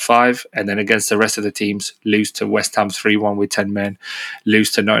 4, top 5, and then against the rest of the teams, lose to West Ham 3-1 with 10 men,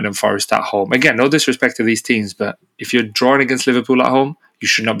 lose to Nottingham Forest at home. Again, no disrespect to these teams, but if you're drawing against Liverpool at home, you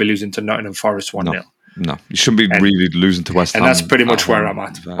should not be losing to Nottingham Forest 1-0. No, you shouldn't be really losing to West Ham. And that's pretty much where I'm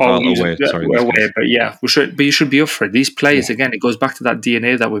at. Away, but yeah, you should be up for it. These players, again, it goes back to that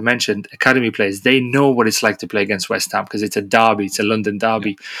DNA that we mentioned. Academy players, they know what it's like to play against West Ham because it's a derby. It's a London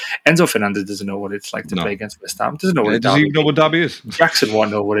derby. Yeah. Enzo Fernandez doesn't know what it's like to play against West Ham. Doesn't know what a derby is. Does he know what derby is? Jackson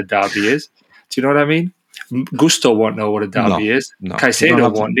won't know what a derby is. Do you know what I mean? Gusto won't know what a derby is. No,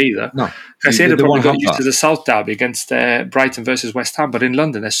 Caicedo won't either. No. Caicedo probably got used to the South Derby against Brighton versus West Ham, but in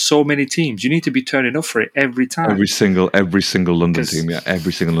London there's so many teams. You need to be turning up for it every time. Every single London team,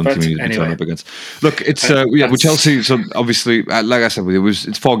 every single London team you need to turn up against. Look, it's with Chelsea. So obviously, like I said,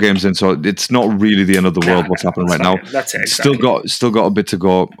 it's 4 games in, so it's not really the end of the world. What's happening right now? That's it. Exactly. Still got a bit to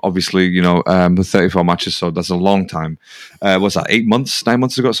go. Obviously, the 34 matches, so that's a long time. What's that? 8 months, 9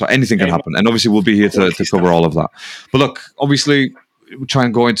 months ago. So anything can happen, and obviously we'll be here to cover all of that. But look, obviously, we try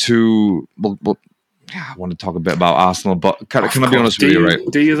and go into. I want to talk a bit about Arsenal, but can I be honest with you? Right?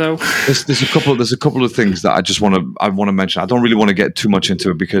 Do you though? There's a couple of things that I want to mention. I don't really want to get too much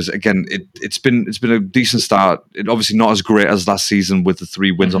into it because again, it's been a decent start. It obviously not as great as last season with the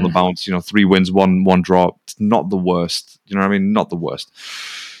 3 wins on the bounce. 3 wins, one draw. It's not the worst. You know what I mean? Not the worst.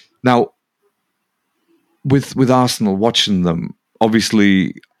 Now, with Arsenal, watching them.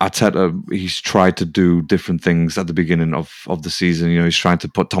 Obviously, Arteta, he's tried to do different things at the beginning of the season. He's trying to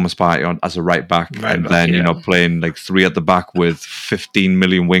put Thomas Partey on as a right back and then, playing like 3 at the back with 15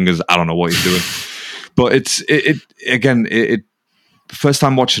 million wingers. I don't know what he's doing. But it first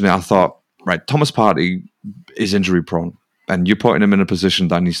time watching it, I thought, right, Thomas Partey is injury prone and you're putting him in a position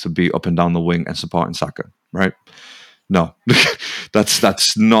that needs to be up and down the wing and supporting Saka, right? No,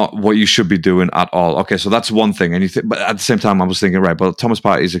 that's not what you should be doing at all. Okay, so that's one thing. But at the same time, I was thinking, right, but Thomas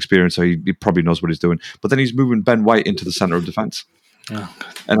Partey is experienced, so he probably knows what he's doing. But then he's moving Ben White into the center of defense. Oh,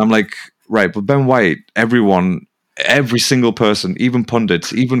 and I'm like, right, but Ben White, everyone every single person, even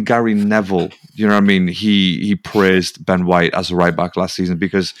pundits, even Gary Neville, you know what I mean? He praised Ben White as a right back last season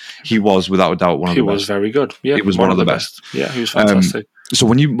because he was, without a doubt, one of the best. He was very good. Yeah, he was one of the best. Yeah, he was fantastic. So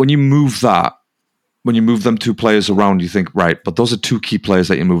when you move that, when you move them two players around, you think, right, but those are two key players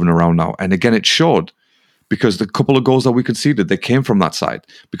that you're moving around now. And again, it showed, because the couple of goals that we conceded, they came from that side,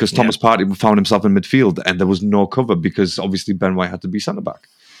 because Thomas Partey found himself in midfield and there was no cover because obviously Ben White had to be centre-back.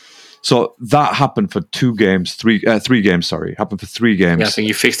 So that happened for three games, happened for 3 games. Yeah, I think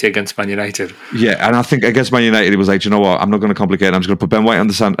you fixed it against Man United. Yeah, and I think against Man United, it was like, you know what, I'm not going to complicate it. I'm just going to put Ben White on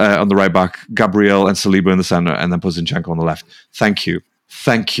the right back, Gabriel and Saliba in the centre, and then put Zinchenko on the left. Thank you.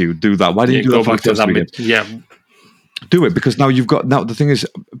 Do that. Why didn't you do that for the first 3 games? Yeah. Do it, because now you've got, now the thing is,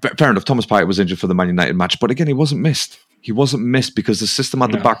 fair enough, Thomas Partey was injured for the Man United match, but again, he wasn't missed. He wasn't missed because the system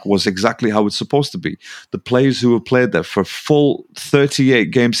at the back was exactly how it's supposed to be. The players who have played there for full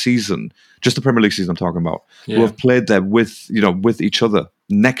 38-game season, just the Premier League season I'm talking about, who have played there with each other,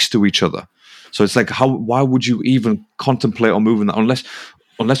 next to each other. So it's like, why would you even contemplate on moving that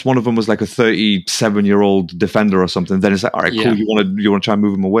unless one of them was like a 37-year-old defender or something? Then it's like, all right, cool, you want to try and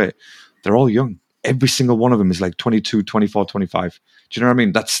move them away. They're all young. Every single one of them is like 22, 24, 25. Do you know what I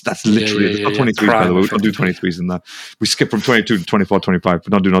mean? That's literally, it's not 23s, by the way. We don't do 23s in that. We skip from 22 to 24, 25,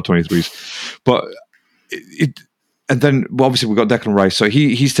 but not doing our 23s. But and then obviously we've got Declan Rice. So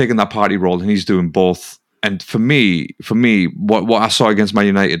he's taking that party role and he's doing both. And for me, what I saw against Man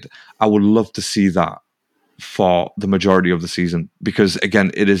United, I would love to see that for the majority of the season, because again,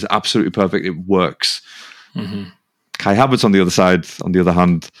 it is absolutely perfect. It works. Mm-hmm. Kai Havertz on the other side, on the other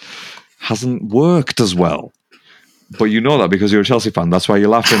hand, hasn't worked as well. But you know that because you're a Chelsea fan. That's why you're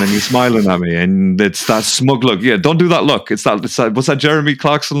laughing and you're smiling at me. And it's that smug look. Yeah, don't do that look. It's that what's that Jeremy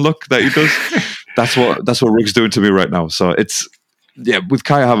Clarkson look that he does? That's what Rick's doing to me right now. So it's, with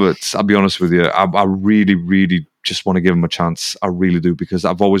Kai Havertz, I'll be honest with you, I really, really just want to give him a chance. I really do, because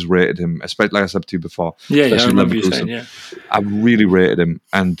I've always rated him, especially like I said to you before. Yeah, I remember you saying, I really rated him,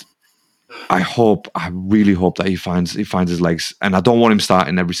 and I really hope that he finds his legs. And I don't want him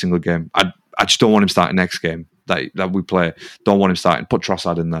starting every single game. I just don't want him starting next game that we play. Don't want him starting. Put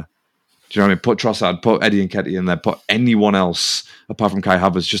Trossard in there. Do you know what I mean? Put Trossard, put Eddie Nketiah in there, put anyone else apart from Kai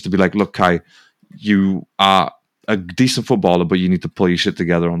Havertz, just to be like, look, Kai, you are a decent footballer, but you need to pull your shit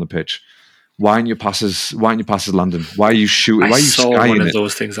together on the pitch. Why aren't your passes landing? Why are you shooting? Why are you saw one of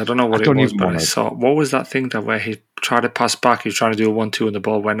those things. I don't know what it was, but I saw. What was that thing where he tried to pass back? He was trying to do a 1-2 and the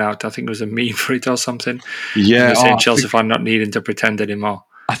ball went out. I think it was a meme for it or something. Yeah, you're saying Chelsea fan not needing to pretend anymore.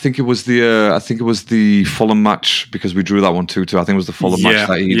 I think it was the Fulham match, because we drew that 1-2 too. I think it was the Fulham match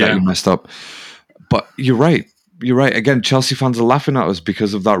that he messed up. But you're right. Again, Chelsea fans are laughing at us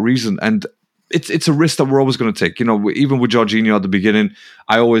because of that reason, and it's a risk that we're always going to take. You know, even with Jorginho at the beginning,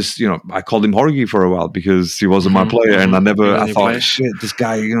 I always, I called him Jorge for a while because he wasn't my player, and I thought, shit, this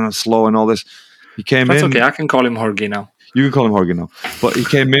guy, slow and all this. He came in. That's okay. I can call him Jorge now. You can call him Jorge now. But he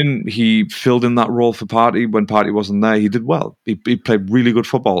came in, he filled in that role for Partey when Partey wasn't there. He did well. He played really good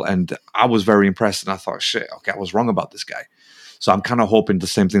football, and I was very impressed. And I thought, shit, okay, I was wrong about this guy. So I'm kind of hoping the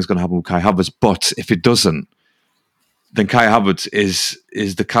same thing's going to happen with Kai Havertz. But if it doesn't, then Kai Havertz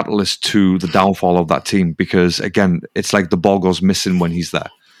is the catalyst to the downfall of that team, because, again, it's like the ball goes missing when he's there.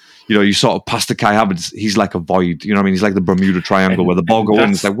 You sort of pass to Kai Havertz, he's like a void. You know what I mean? He's like the Bermuda Triangle where the ball goes in.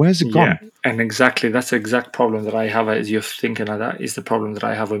 It's like, where's it gone? And exactly, that's the exact problem that I have as you're thinking of that, is the problem that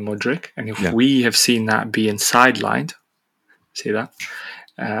I have with Mudryk. And if we have seen that being sidelined, see that?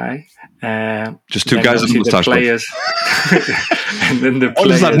 Just two guys in the players. And then the what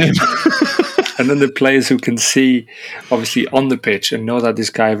is that name? And then the players who can see, obviously, on the pitch and know that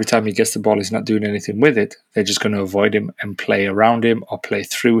this guy, every time he gets the ball, is not doing anything with it. They're just going to avoid him and play around him or play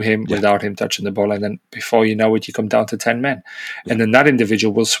through him without him touching the ball. And then before you know it, you come down to 10 men. And then that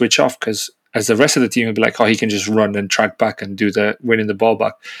individual will switch off, because as the rest of the team will be like, oh, he can just run and track back and do the winning the ball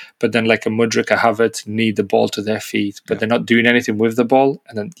back. But then like a Mudryk, a Havertz need the ball to their feet, but they're not doing anything with the ball.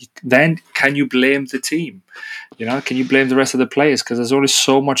 And then can you blame the team? Can you blame the rest of the players? Because there's only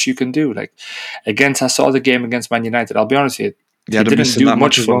so much you can do. Like, I saw the game against Man United. I'll be honest with you. It didn't do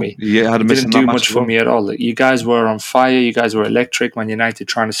much for me. Yeah, it didn't do much for me at all. You guys were on fire. You guys were electric. Man United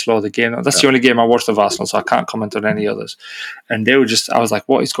trying to slow the game. That's the only game I watched of Arsenal, so I can't comment on any others. And they were I was like,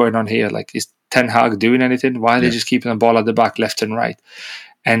 what is going on here? Like, is Ten Hag doing anything? Why are they just keeping the ball at the back, left and right?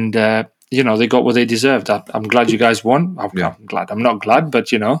 And, they got what they deserved. I'm glad you guys won. I'm glad. I'm not glad, but,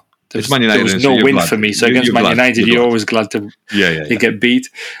 there was no win for me. So against Man United, you're always glad to you get beat.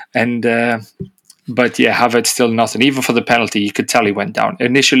 And But yeah, Havertz still nothing. Even for the penalty, you could tell he went down.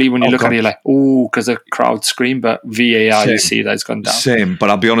 Initially, when you look at it, you're like, ooh, because the crowd screamed, but VAR, you see that it's gone down. Same, but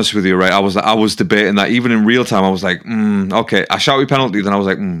I'll be honest with you, right? I was debating that. Even in real time, I was like, okay. I shouted penalty, then I was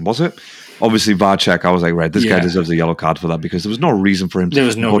like, was it? Obviously, VAR check, I was like, right, this guy deserves a yellow card for that because there was no reason for him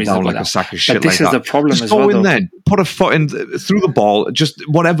to go down like a sack of shit like that. This is the problem just as well, go in there, put a foot in through the ball, just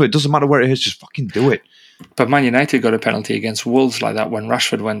whatever. It doesn't matter where it is, just fucking do it. But Man United got a penalty against Wolves like that when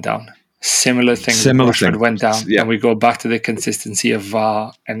Rashford went down. Similar thing. Rashford went down, and we go back to the consistency of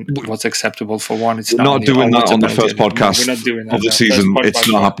VAR and what's acceptable for one. It's not doing that on the first podcast we're not doing that of the season. It's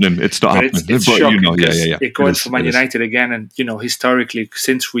not happening. It's not happening. It's but shocking, you know, yeah. It goes for Man United again, and historically,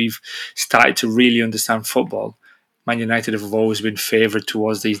 since we've started to really understand football, Man United have always been favoured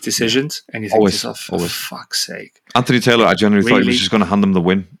towards these decisions. And you think to yourself, for fuck's sake. Anthony Taylor, I genuinely thought he was just going to hand them the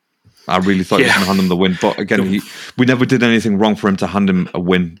win. I really thought he was going to hand him the win, but again, we never did anything wrong for him to hand him a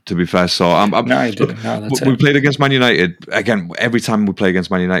win. To be fair, so no, he didn't. No, that's we played against Man United again. Every time we play against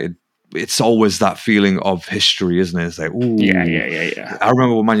Man United, it's always that feeling of history, isn't it? It's like, ooh, yeah. I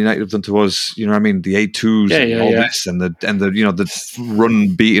remember what Man United have done to us. You know what I mean? The 8-2s, and all this, and the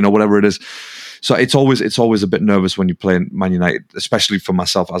run beating or whatever it is. So it's always a bit nervous when you play Man United, especially for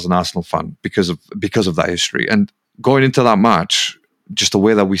myself as an Arsenal fan because of that history. And going into that match, just the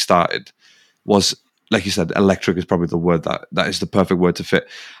way that we started was, like you said, electric is probably the word that is the perfect word to fit.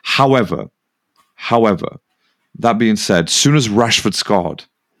 However, that being said, soon as Rashford scored,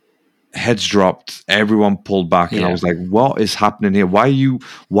 heads dropped, everyone pulled back, and I was like, what is happening here? Why are you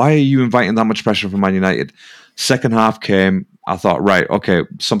inviting that much pressure from Man United? Second half came, I thought, right, okay,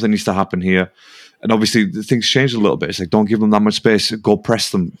 something needs to happen here. And obviously, things changed a little bit. It's like, don't give them that much space. Go press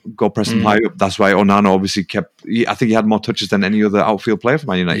them high up. That's why Onana obviously I think he had more touches than any other outfield player for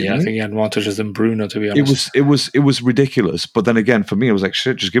Man United. Yeah, I think he had more touches than Bruno, to be honest. It was ridiculous. But then again, for me, it was like,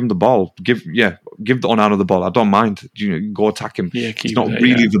 shit, just give him the ball. Give the Onana the ball. I don't mind. Go attack him. Yeah, he's not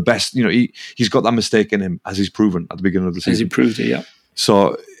really the best. He's got that mistake in him, as he's proven at the beginning of the season. As he proved it, yeah.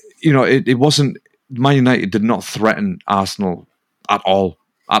 So, it wasn't. Man United did not threaten Arsenal at all.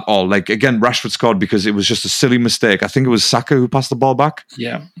 Like, again, Rashford scored because it was just a silly mistake. I think it was Saka who passed the ball back.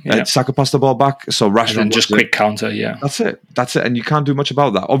 Yeah. Saka passed the ball back, so Rashford... And then just quick counter, yeah. That's it. And you can't do much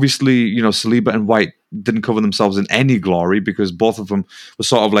about that. Obviously, Saliba and White didn't cover themselves in any glory because both of them were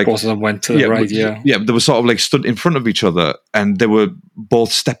sort of like... Both of them went to the right, yeah. Yeah, they were sort of like stood in front of each other and they were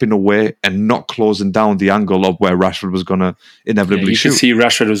both stepping away and not closing down the angle of where Rashford was going to inevitably shoot. You could see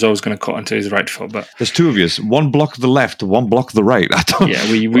Rashford was always going to cut onto his right foot, but... There's two of you. One block the left, one block the right.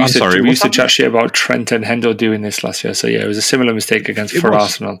 We used to chat shit about Trent and Hendo doing this last year. So yeah, it was a similar mistake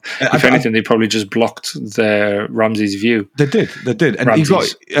Arsenal. If anything, they probably just blocked Ramsey's view. They did. And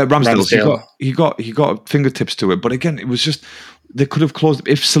Ramsdale. He got fingertips to it. But again, it was just, they could have closed.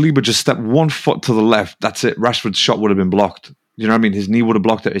 If Saliba just stepped 1 foot to the left, that's it. Rashford's shot would have been blocked. You know what I mean? His knee would have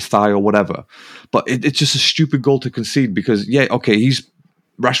blocked it, his thigh or whatever. But it's just a stupid goal to concede because,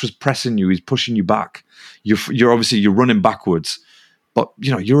 Rashford's pressing you. He's pushing you back. You're obviously running backwards. But,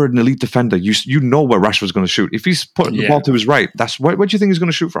 you're an elite defender. You know where Rashford's going to shoot. If he's putting the ball to his right, where do you think he's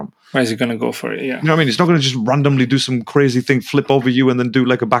going to shoot from? Where's he going to go for it? Yeah. You know what I mean? He's not going to just randomly do some crazy thing, flip over you and then do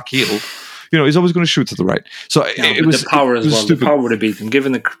like a back heel. He's always going to shoot to the right. So it was the power as well. Stupid. The power would have beaten.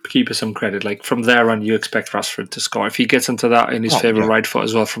 Giving the keeper some credit, like from there on, you expect Rashford to score. If he gets into that in his favourite right foot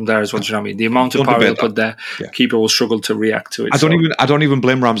as well, from there as well, do you know what I mean? The amount of power he'll put there, keeper will struggle to react to it. I don't even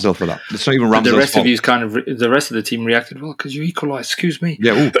blame Ramsdale for that. It's not even Ramsdale's the rest fault. Of the rest of the team reacted well because you equalised. Excuse me.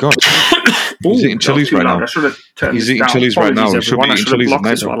 Yeah. Oh God. He's eating chilies right now. He's eating chilies right now. Should be eating chilies at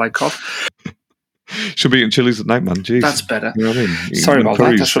night. While I cough. Should be eating chilies at night, man. Jeez. That's better. You know what I mean? Sorry about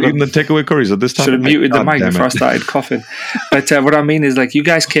that. Eating the takeaway curries at this time. Should have muted the mic before I started coughing. But what I mean is, like, you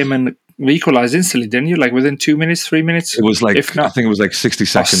guys came and equalised instantly, didn't you? Like within 2 minutes, 3 minutes. It was like I think it was like 60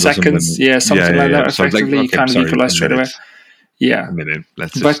 seconds. Seconds, something like that. So effectively, you can't equalise straight away. Yeah,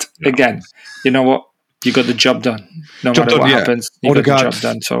 but again, you know what? You got the job done. No matter what happens, you got the job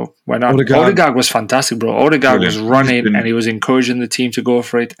done. So why not? Odegaard was fantastic, bro. Odegaard was running and he was encouraging the team to go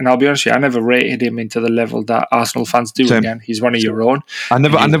for it. And I'll be honest with you, I never rated him into the level that Arsenal fans do. Again, he's one of your own. I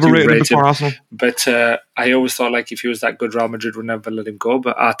never rated him before Arsenal. But I always thought, like, if he was that good, Real Madrid would never let him go.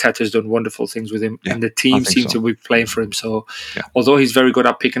 But Arteta's done wonderful things with him, and the team seems to be playing for him. So although he's very good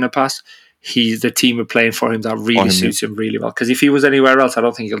at picking a pass, the team are playing for him that really suits him really well. Because if he was anywhere else, I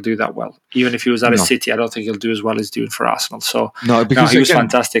don't think he'll do that well. Even if he was at a City, I don't think he'll do as well as doing for Arsenal. So he was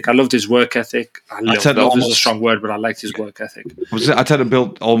fantastic. I loved his work ethic. Love is a strong word, but I liked his work ethic. I tend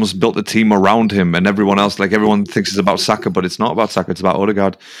to almost built a team around him, and everyone else, like everyone thinks it's about Saka, but it's not about Saka. It's about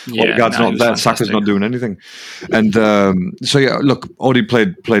Odegaard. Odegaard's not there. Saka's not doing anything. And look, Odi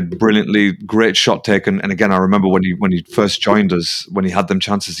played brilliantly. Great shot taken. And again, I remember when he first joined us, when he had them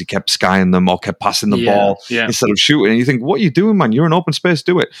chances, he kept skying them or kept passing the ball instead of shooting. And you think, what are you doing, man? You're in open space.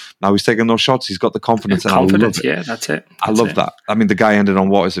 Do it. Now he's taking those shots. He's got the confidence. And I love it. Yeah, that's it. I love that. I mean, the guy ended on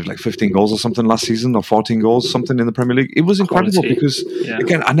what is it, like 15 goals or something last season, or 14 goals, something in the Premier League. It was incredible because,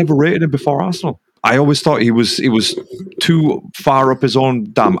 again, I never rated him before Arsenal. I always thought he was too far up his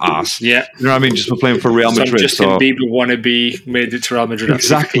own damn ass. Yeah, you know what I mean. Just for playing for Real Madrid. Justin Bieber wannabe made it to Real Madrid.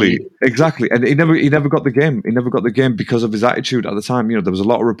 Exactly. And he never got the game. He never got the game because of his attitude at the time. You know, there was a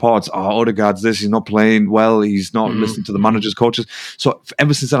lot of reports. Oh, Odegaard's this. He's not playing well. He's not listening to the managers, coaches. So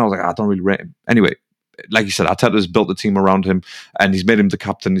ever since then, I was like, I don't really rate him. Anyway, like you said, Arteta's built the team around him, and he's made him the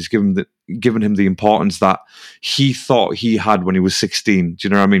captain. He's given him the importance that he thought he had when he was 16. Do you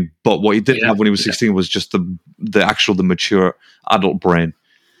know what I mean? But what he didn't have when he was 16 was just the mature adult brain. Do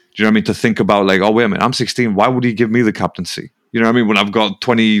you know what I mean? To think about like, oh, wait a minute, I'm 16. Why would he give me the captaincy? You know what I mean? When I've got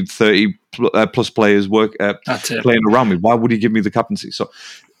 20, 30 plus players playing around me, why would he give me the captaincy? So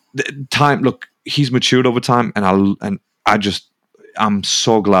look, he's matured over time, and I'm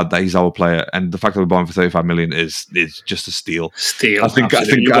so glad that he's our player, and the fact that we bought him for 35 million is just a steal. I think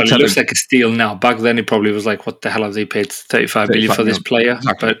it looks like a steal now. Back then, it probably was like, what the hell have they paid 35 million for this player?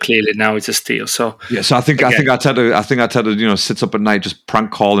 Exactly. But clearly now it's a steal. So so I think Arteta, sits up at night just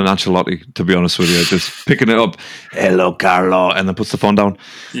prank calling Ancelotti. To be honest with you, just picking it up, hello Carlo, and then puts the phone down.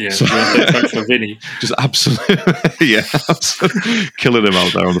 Yeah, so, for Vinny. Just absolutely, absolutely killing him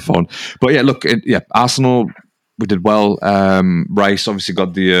out there on the phone. But look, Arsenal. We did well. Rice obviously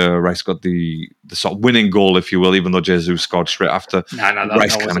got the sort of winning goal, if you will, even though Jesus scored straight after.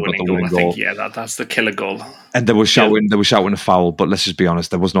 Rice kind of got the winning goal. That's the killer goal. And they were shouting a foul, but let's just be honest,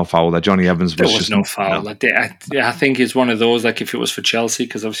 there was no foul there. Johnny Evans was just no foul. No. I think it's one of those, like if it was for Chelsea,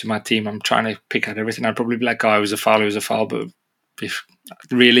 because obviously my team, I'm trying to pick at everything. I'd probably be like, oh, it was a foul, but if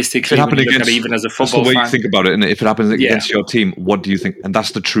realistically, when you look at it, even as a football fan, that's the way you think about it. And if it happens against your team, what do you think? And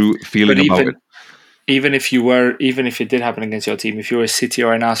that's the true feeling about it. Even if it did happen against your team, if you were a City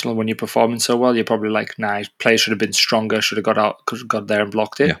or an Arsenal when you're performing so well, you're probably like, nah, play should have been stronger, should have got there and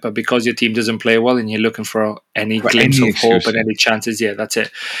blocked it. Yeah. But because your team doesn't play well and you're looking for any glimpse of hope and any chances, that's it.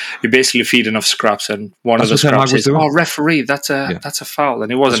 You're basically feeding off scraps, and one of the scraps is, referee, that's a foul,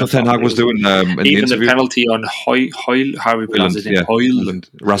 and it wasn't. That's what Ten Hag was doing. Even the penalty on Hoyle, how we pronounce it? Hoyle.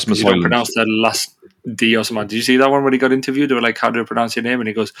 Rasmus Hoyle. You don't pronounce that last D or something. Did you see that one when he got interviewed? They were like, how do I pronounce your name? And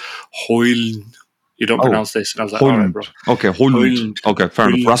he goes, Hoyle. You don't pronounce this. And I was like, all right, bro. Okay, Holland. Okay, fair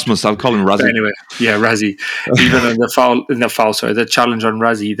enough. Rasmus, I'll call him Razzie. But anyway, Razzie. Even in the challenge on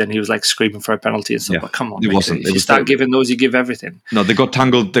Razzie, then he was like screaming for a penalty and stuff. But come on, if you start giving those, you give everything. No, they got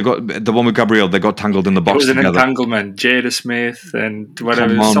tangled. They got the one with Gabriel. They got tangled in the box. It was an together. Entanglement. Jada Smith and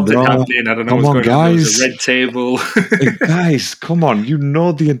whatever. Something happening. I don't know what's going on. There was a red table. Hey, guys, come on. You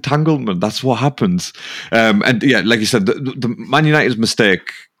know the entanglement. That's what happens. And like you said, the Man United's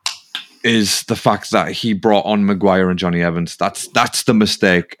mistake is the fact that he brought on Maguire and Johnny Evans. That's the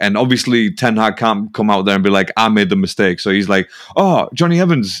mistake. And obviously Ten Hag can't come out there and be like, I made the mistake. So he's like, oh, Johnny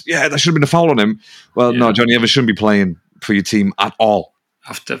Evans, that should have been a foul on him. Well, no, Johnny Evans shouldn't be playing for your team at all.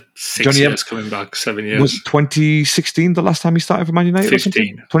 After 6 years coming back, 7 years. Was 2016 the last time he started for Man United?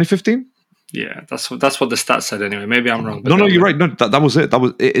 2015? Yeah, that's what the stats said anyway. Maybe I'm wrong. No, you're right. No, that was it.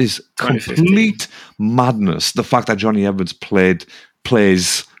 It is complete madness. The fact that Johnny Evans plays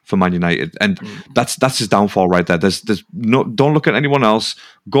for Man United, and that's his downfall right there. There's no, don't look at anyone else.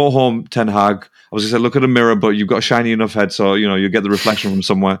 Go home, Ten Hag. I was going to say, look at a mirror, but you've got a shiny enough head, so you get the reflection from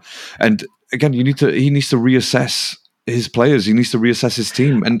somewhere. And again, he needs to reassess his players. He needs to reassess his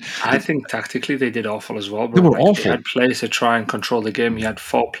team. And I think tactically they did awful as well. They were awful. They had players to try and control the game. He had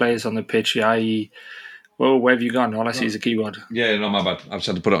 4 players on the pitch. I.e., well, where have you gone? All I see is a keyboard. Yeah, no, my bad. I've just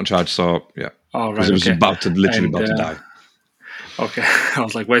had to put it on charge. So yeah, right, because it was about to die. Okay, I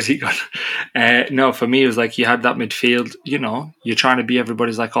was like, where's he gone? No, for me, it was like you had that midfield. You know, you're trying to be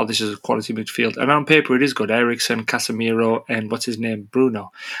everybody's like, oh, this is a quality midfield, and on paper it is good. Eriksen, Casemiro, and what's his name,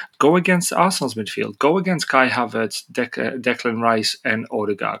 Bruno. Go against Arsenal's midfield. Go against Kai Havertz, Declan Rice, and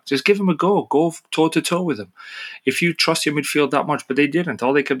Odegaard. Just give them a go. Go toe to toe with them. If you trust your midfield that much, but they didn't.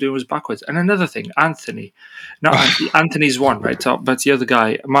 All they kept doing was backwards. And another thing, Anthony. Not Anthony's one, right? But the other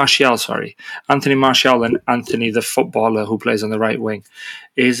guy, Martial, sorry. Anthony Martial and Anthony, the footballer who plays on the right wing,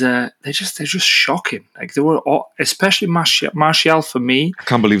 is they're just shocking. Like they were all, especially Martial for me. I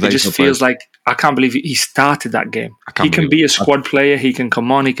can't believe that. It just feels like I can't believe he started that game. He can be a squad player. He can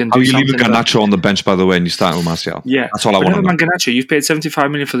come on. He can do something. How you leaving Garnacho on the bench, by the way, and you start with Martial? Yeah, that's all I want to know. Garnacho, you've paid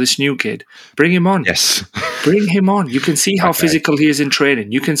 75 million for this new kid. Bring him on. Yes, bring him on. You can see how physical he is in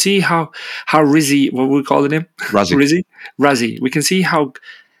training. You can see how Rizzy, what we're calling him, Razzie. We can see how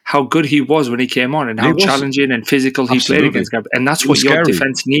good he was when he came on and how challenging and physical he played against Gabriel. And that's what your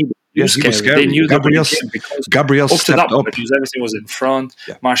defense needed. Yes, he was scary. They knew Gabriel up to that point, everything was in front.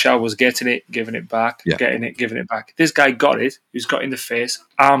 Yeah. Martial was getting it, giving it back, getting it, giving it back. This guy got it. He's got in the face,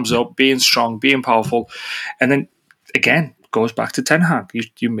 arms up, being strong, being powerful. And then, again, goes back to Ten Hag.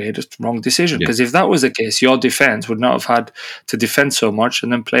 You made a wrong decision. Because if that was the case, your defense would not have had to defend so much,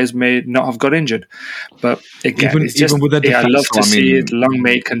 and then players may not have got injured. But again, it's just, even with that defense, I love to see it. Long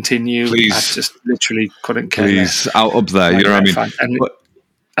may it continue. Please, I just literally couldn't care. Please, out up there. You know what I mean? And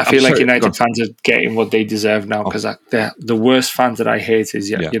I feel like United fans are getting what they deserve now, because the worst fans that I hate is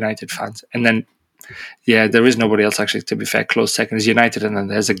United fans. And then, there is nobody else actually, to be fair. Close second is United, and then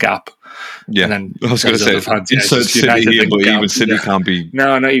there's a gap. Yeah, and then I was going to say, insert City here, but even City can't be...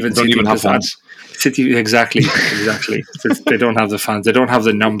 No, not even City. Don't even have fans. City, exactly. They don't have the fans. They don't have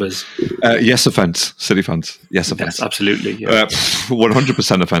the numbers. Yes, offence. City fans. Yes, offence. Yes, absolutely.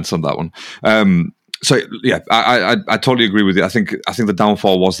 100% offence on that one. So I totally agree with you. I think the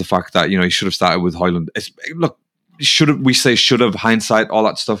downfall was the fact that he should have started with Højlund. Should have hindsight, all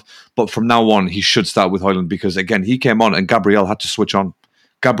that stuff. But from now on, he should start with Højlund, because again, he came on and Gabriel had to switch on.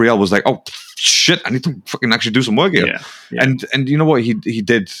 Gabriel was like, oh shit, I need to fucking actually do some work here. Yeah. And you know what he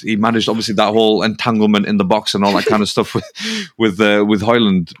did? He managed, obviously, that whole entanglement in the box and all that kind of stuff with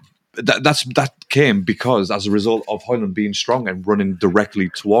Højlund. That came because as a result of Højlund being strong and running directly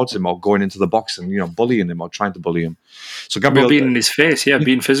towards him, or going into the box and bullying him or trying to bully him. So Gabriel being in his face,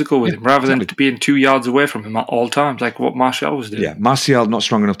 being physical with him, rather than being 2 yards away from him at all times, like what Martial was doing. Yeah, Martial not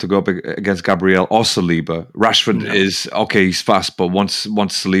strong enough to go up against Gabriel or Saliba. Rashford is okay, he's fast, but once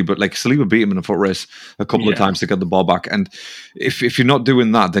Saliba beat him in a foot race a couple of times to get the ball back. And if you're not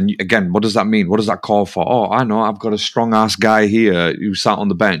doing that, then again, what does that mean? What does that call for? Oh, I know, I've got a strong ass guy here who sat on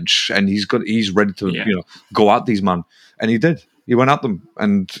the bench, and he's ready to go at these man, and he did. He went at them,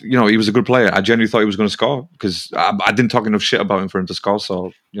 and he was a good player. I genuinely thought he was going to score, because I didn't talk enough shit about him for him to score.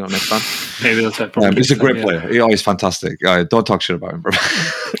 So next time, maybe that's it. He's a great player. He's fantastic. Don't talk shit about him, bro.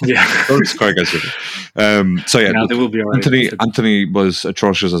 Don't score against him. They will be all right. Anthony was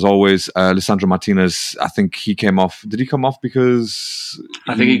atrocious as always. Lisandro Martinez, I think he came off. Did he come off because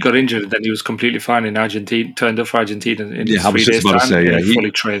I think he got injured? Then he was completely fine in Argentina. Turned up for Argentina in 3 days. I was just about to say, he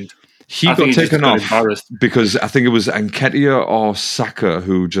fully trained. He got taken off because I think it was Nketiah or Saka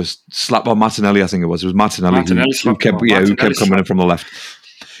who just slapped, or Martinelli, I think it was. It was Martinelli who kept coming in from the left.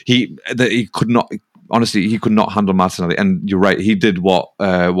 He could not, honestly, he could not handle Martinelli. And you're right, he did what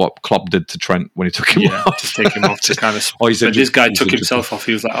Klopp did to Trent when he took him off. Just take him off to kind of... But this guy took himself off.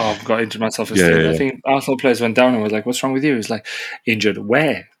 He was like, oh, I've got injured myself. I think Arsenal players went down and was like, what's wrong with you? He was like, injured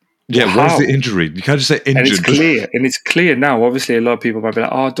where? Yeah, where's the injury? You can't just say injured. And it's clear now. Obviously, a lot of people might be like,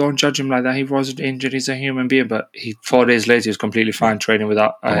 "Oh, don't judge him like that. He wasn't injured. He's a human being." But 4 days later, he was completely fine training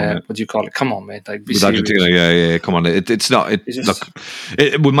without what do you call it? Come on, mate! Like, with Argentina, yeah. Come on, it's not.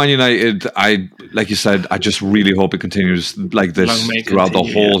 With Man United, like you said, I just really hope it continues like this throughout the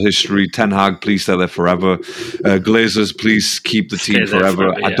whole history. Ten Hag, please stay there forever. Glazers, please keep the team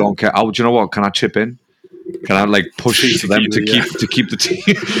forever. I don't care. Do you know what? Can I chip in? Can I push them to keep the team?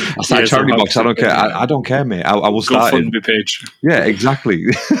 I start charity box. I don't care. I don't care, mate. I will start it. Page. Yeah, exactly.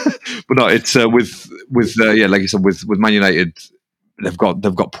 But no, it's with like you said, with Man United, they've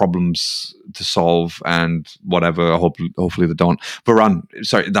got problems to solve and whatever. Hopefully they don't. Varane,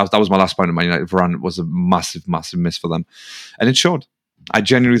 sorry, that was my last point of Man United. Varane was a massive miss for them, and it showed. I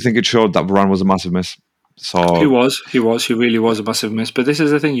genuinely think it showed that Varane was a massive miss. So he really was a massive miss. But this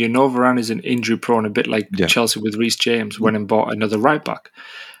is the thing, Varane is an injury prone, a bit like Chelsea with Reece James went and bought another right back.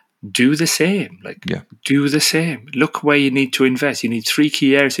 Do the same. Do the same. Look where you need to invest. You need 3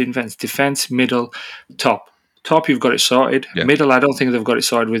 key areas to invest: defense, middle, top. Top, you've got it sorted. Yeah. Middle, I don't think they've got it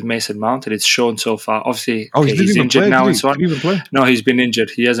sorted with Mason Mount, and it's shown so far. Obviously, he didn't he's even injured play, now did and he? so on. Did he even play? No, he's been injured.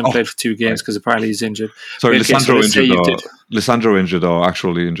 He hasn't played for 2 games because apparently he's injured. Sorry, Okay, Lissandro let's say injured, you or did. Lissandro injured, or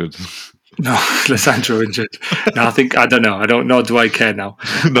actually injured? No, Lissandro injured. No, I don't know. I don't know. Do I care now?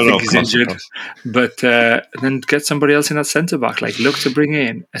 I think he's injured. But then get somebody else in at centre back. Like, look to bring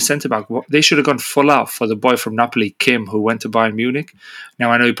in a centre back. They should have gone full out for the boy from Napoli, Kim, who went to Bayern Munich.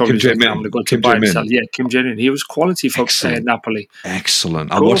 Now I know he probably was thinking, I'm going to go to Bayern. Yeah, Kim Jae-min. He was quality for Napoli.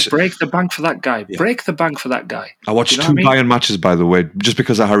 Excellent. Break the bank for that guy. Yeah. Break the bank for that guy. I watched 2 Bayern matches, by the way, just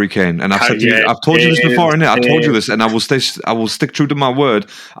because of Harry Kane. And I've told you this before, innit? I told you this, and I will stick true to my word.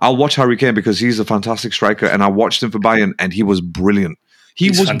 I'll watch Harry Kane because he's a fantastic striker, and I watched him for Bayern, and he was brilliant. He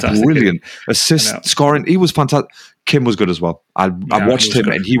was brilliant. Assist, scoring, he was fantastic. Kim was good as well. I watched him,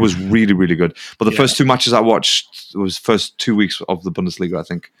 and he was really, really good. But the first 2 matches I watched was first 2 weeks of the Bundesliga, I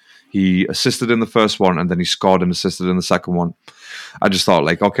think. He assisted in the first one, and then he scored and assisted in the second one. I just thought,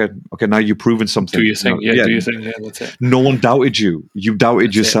 like, okay, now you've proven something. Do you think? Do you think? Yeah, that's it. No one doubted you. You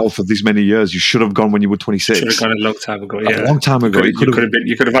doubted yourself for these many years. You should have gone when you were 26. Should have gone a long time ago. Yeah, a long time ago. You could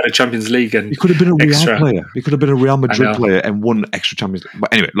have had a Champions League and you could have been a Real player. You could have been a Real Madrid player and won extra Champions League.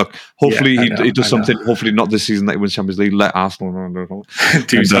 But anyway, look. Hopefully he does something. Hopefully not this season that he wins Champions League. Let Arsenal.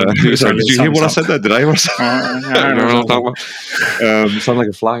 Did you hear what I said there? Did I? Sound like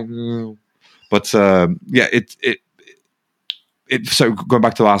a fly. But so going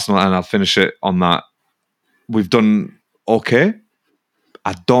back to Arsenal, and I'll finish it on that. We've done okay.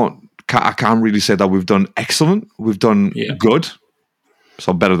 I can't really say that we've done excellent. We've done good,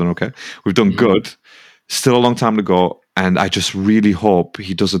 so better than okay. We've done good. Still a long time to go, and I just really hope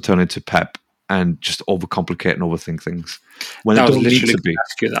he doesn't turn into Pep and just overcomplicate and overthink things when it don't need to be.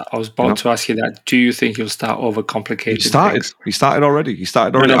 I was about to ask you that. Do you think he'll start overcomplicating things? He started already.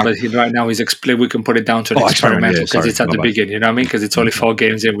 No, but right now we can put it down to an experimental because it's at the beginning. You know what I mean? Because it's only 4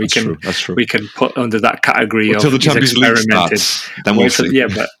 games in. We can put under that category until the Champions League starts. Then we'll see.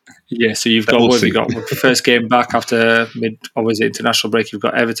 So you've got what have you got? The first game back after international break. You've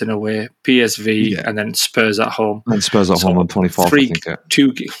got Everton away, PSV, and then Spurs at home. And Spurs at home on 24th.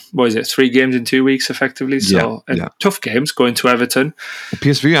 3 games in 2 weeks, effectively. So tough games going to Everton.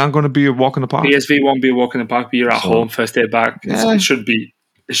 PSV aren't going to be a walk in the park. PSV won't be a walk in the park. But you're at home, first day back. Yeah. It should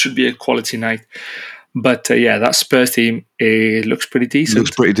be a quality night. But that Spurs team looks pretty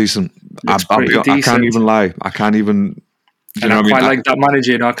decent. I can't even lie. I can't even. And I quite like that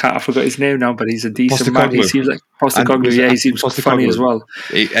manager. I forgot his name now, but he's a decent man. He seems like Postecoglou. Yeah, he seems funny as well.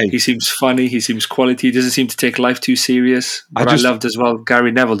 He seems funny. He seems quality. He doesn't seem to take life too serious. But I loved as well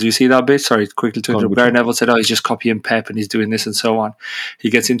Gary Neville. Do you see that bit? Sorry, quickly to interrupt. Gary Neville said, he's just copying Pep and he's doing this and so on. He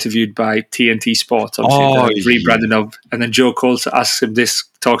gets interviewed by TNT Sports, obviously the rebranding of, and then Joe Cole asks him this,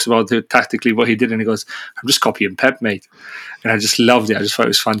 talks about tactically what he did, and he goes, I'm just copying Pep, mate. And I just loved it. I just thought it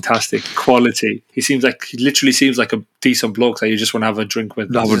was fantastic. Quality. He literally seems like a decent bloke that you just want to have a drink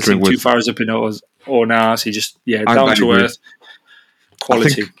with. Too far as up in own ass. He just, down to earth.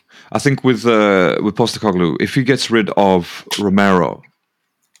 Quality. I think with Postecoglou, if he gets rid of Romero,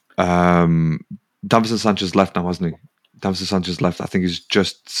 Davinson Sanchez left now, hasn't he? Davinson Sanchez left. I think he's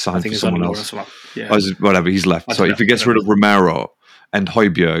just signed for someone else. Whatever, he's left. So if he gets rid of Romero and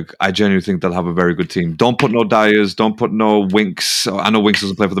Højbjerg, I genuinely think they'll have a very good team. Don't put no Dyers, don't put no Winks. I know Winks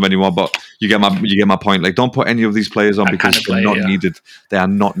doesn't play for them anymore, but you get my point. Like, don't put any of these players on because they're not needed. They are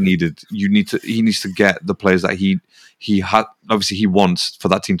not needed. He needs to get the players that he had. Obviously, he wants for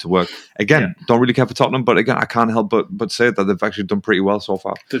that team to work. Again, don't really care for Tottenham, but again, I can't help but say that they've actually done pretty well so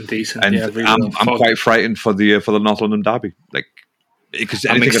far. Done decent, and really I'm quite frightened for the North London derby. Like, because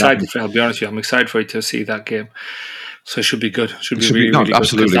I'm excited. I'll be honest with you, I'm excited for you to see that game. So it should be good. Should be really good.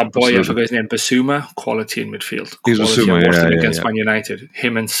 Absolutely. That boy, I forgot his name, Basuma, quality in midfield. He's Basuma, against Man United.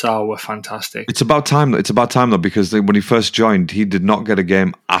 Him and Sal were fantastic. It's about time though, because when he first joined, he did not get a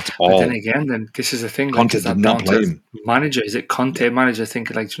game at all. But then this is the thing. Conte did not play him. Manager, is it Conte manager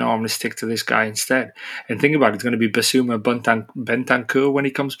thinking I'm going to stick to this guy instead? And think about it, it's going to be Basuma Bentancur when he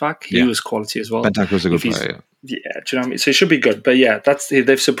comes back. He was quality as well. Bentancur's a good player. Yeah, do you know what I mean? So it should be good. But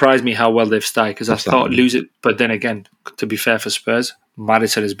they've surprised me how well they've started, because I thought lose it. But then again, to be fair for Spurs,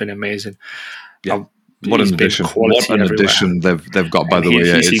 Maddison has been amazing. Yeah. What an addition they've got, by the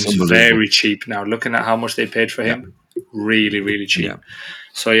way. He seems very cheap now. Looking at how much they paid for him, really, really cheap. Yeah.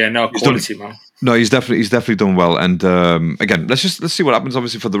 So quality, man. No, he's definitely done well. And again, let's see what happens.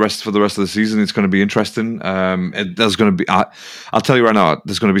 Obviously, for the rest of the season, it's going to be interesting. There's going to be, I'll tell you right now,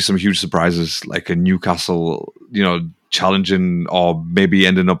 there's going to be some huge surprises, like a Newcastle, challenging or maybe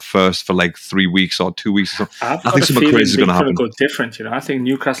ending up first for like 3 weeks or 2 weeks or something. I think something crazy is going to happen. Go different, you know. I think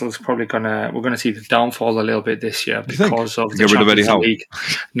Newcastle's probably we're going to see the downfall a little bit this year because of the Champions League.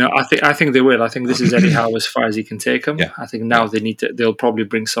 No, I think they will. I think this is Eddie Howe as far as he can take them. Yeah. I think now they'll probably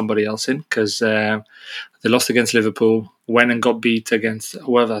bring somebody else in because they lost against Liverpool, went and got beat against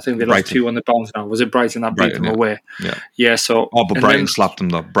whoever. I think they lost 2 on the bounce now. Was it Brighton that beat them away? Yeah. So, but Brighton slapped them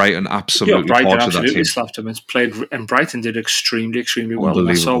though. Brighton absolutely slapped them. It's played, and Brighton did extremely well. And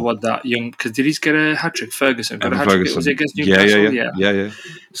I saw what that because did he get a hat trick? Ferguson got a hat trick. Was it against Newcastle? Yeah.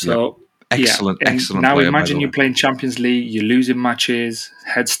 So. Excellent. Now imagine you're playing Champions League, you're losing matches,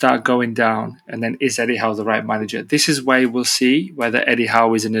 heads start going down, and then is Eddie Howe the right manager? This is where we'll see whether Eddie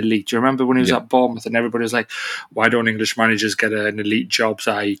Howe is an elite. Do you remember when he was at Bournemouth and everybody was like, why don't English managers get an elite job,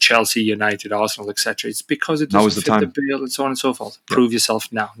 i.e. Chelsea, United, Arsenal, etc.? It's because it doesn't fit the bill and so on and so forth. Prove yourself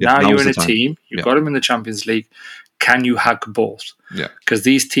now. Now you're in a team, you've got them in the Champions League. Can you hack both? Yeah. Because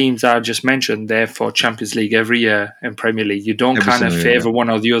these teams I just mentioned, they're for Champions League every year and Premier League. You don't kind of favour one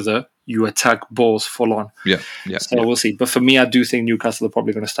or the other. You attack both full on. Yeah. So we'll see. But for me, I do think Newcastle are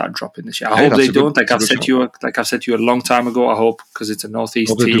probably going to start dropping this year. I hope they don't. I've said to you a long time ago. I hope because it's a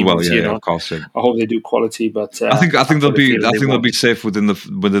northeast team. Do well, of course. Yeah. I hope they do quality. But I think they'll be safe within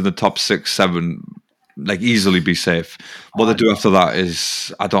the top 6, 7. Like easily be safe. What they do after that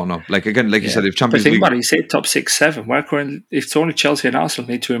is I don't know. Like again, like you said, if Champions League, about it, you say top 6, 7. If it's only Chelsea and Arsenal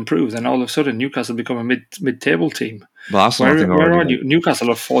need to improve, then all of a sudden Newcastle become a mid-table team. Well, Arsenal, where are you? Newcastle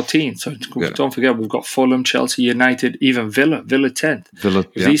are 14. So don't forget we've got Fulham, Chelsea, United, even Villa 10th.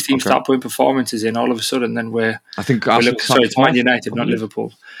 If these teams start putting performances in, all of a sudden then it's Man United, not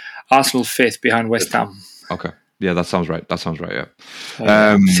Liverpool. Arsenal 5th behind West Ham. Okay. Yeah, that sounds right. Yeah.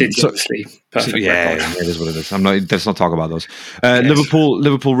 City, obviously, perfect. It is what it is. Let's not talk about those.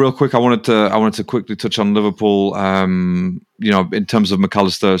 Liverpool, real quick. I wanted to quickly touch on Liverpool. In terms of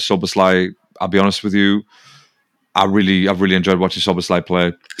McAllister, Szoboszlai. I'll be honest with you. I've really enjoyed watching Szoboszlai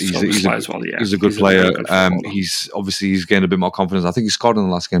play. He's a good player. He's gained a bit more confidence. I think he scored in the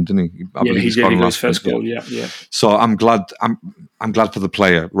last game, didn't he? I believe he scored in the last first goal. Yeah. So I'm glad for the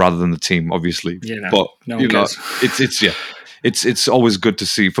player rather than the team, obviously. It's always good to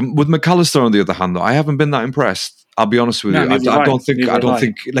see. With McAllister, on the other hand, though, I haven't been that impressed. I'll be honest with you. I don't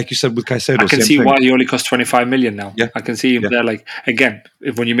think, like you said with Caicedo. I can see why he only costs 25 million now. Yeah. I can see him there. Like again,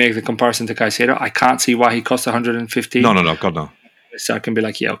 when you make the comparison to Caicedo, I can't see why he costs 115. No, God no. So I can be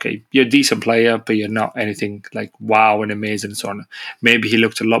like, okay, you're a decent player, but you're not anything like wow and amazing and so on. Maybe he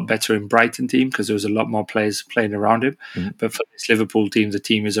looked a lot better in Brighton team because there was a lot more players playing around him. Mm-hmm. But for this Liverpool team, the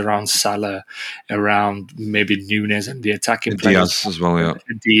team is around Salah, around maybe Nunes and the attacking players as well, yeah.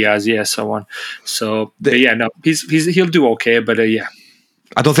 Diaz, so on. So he'll do okay, but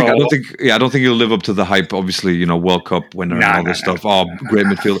I don't think he'll live up to the hype. Obviously, World Cup winner and all this stuff. Great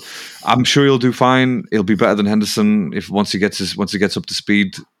midfielder. I'm sure he'll do fine. He'll be better than Henderson once he gets up to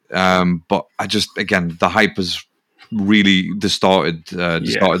speed. But the hype has really distorted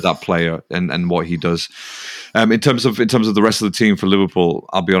that player and what he does. In terms of the rest of the team for Liverpool,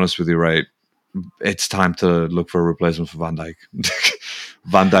 I'll be honest with you, right? It's time to look for a replacement for Van Dijk.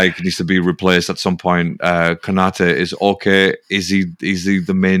 Van Dijk needs to be replaced at some point. Konate is okay. Is he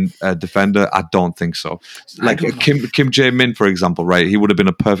the main defender? I don't think so. Like Kim Jae-min, for example, right? He would have been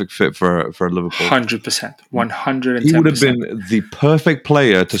a perfect fit for Liverpool. 100%. 110%. He would have been the perfect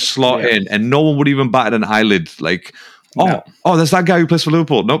player to slot in, and no one would even bat an eyelid. Like, there's that guy who plays for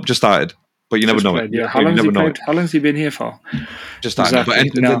Liverpool. Nope, just started. But you never know it. Yeah, how long has he been here for? Just that. Exactly.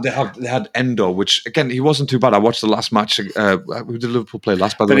 But they had Endo, which again he wasn't too bad. I watched the last match. Who did Liverpool play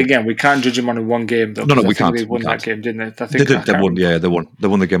last? By the way, again, we can't judge him on one game though. No, we can't. They won that game, didn't they? They won. Yeah, they won. They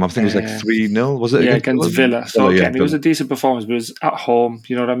won the game. I think it was like 3-0. Was it? Yeah, against Villa. So again, it was a decent performance, but it was at home.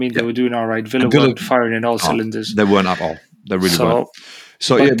 You know what I mean? They were doing all right. Villa weren't firing in all cylinders. They weren't at all. They really weren't.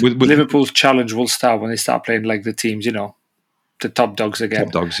 So with Liverpool's challenge will start when they start playing like the teams, the top dogs again.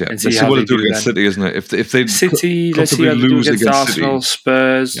 Yeah. Let's see what they do against City, isn't it? If they City, let's see how they do against Arsenal, City.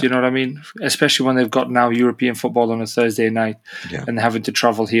 Spurs, you know what I mean? Especially when they've got now European football on a Thursday night and they're having to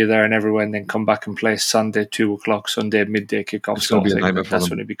travel here, there and everywhere and then come back and play Sunday 2:00, Sunday midday kickoff. It's going to be a nightmare for them.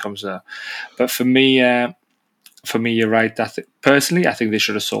 When it becomes But for me, you're right. Personally, I think they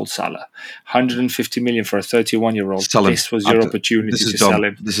should have sold Salah. 150 million for a 31-year-old. This was your opportunity to sell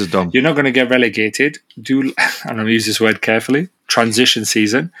him. This is dumb. You're not going to get relegated. I'm going to use this word carefully. Transition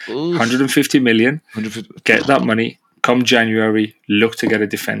season, 150 million. Get that money. Come January, look to get a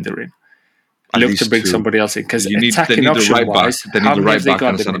defender in. Look to bring somebody else in. Because attacking option-wise, they need the right back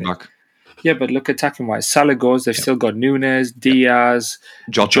and a centre-back. Yeah, but look attacking-wise. Salah goes. They've still got Nunes, Diaz,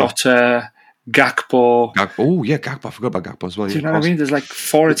 Jota. Gakpo. Oh yeah, Gakpo. I forgot about Gakpo as well. Do Yeah, you know what I mean? There's like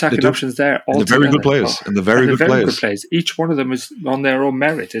 4 attacking options there. And they're very good players. And they're very good players. Each one of them is on their own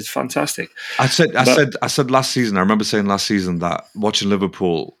merit. It's fantastic. I said last season. I remember saying last season that watching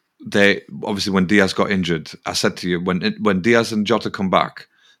Liverpool, they obviously when Diaz got injured, I said to you when Diaz and Jota come back,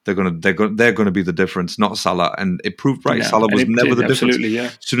 they're gonna be the difference, not Salah, and it proved right. No, Salah was never the difference. Absolutely, yeah.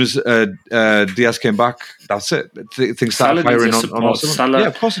 As soon as Diaz came back, that's it. Things started firing on Salah, yeah,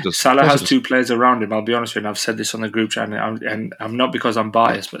 of course it does. Salah has 2 players around him. I'll be honest with you, and I've said this on the group chat, and I'm not because I'm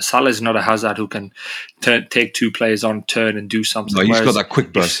biased, but Salah is not a Hazard who can take 2 players on turn and do something. No, he's got that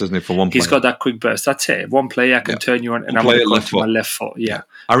quick burst, isn't he? For one player, he's got that quick burst. That's it. One player can turn you on, and I'm going to go to my left foot. Yeah.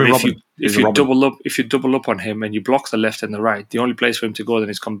 I remember if you double up on him and you block the left and the right, the only place for him to go then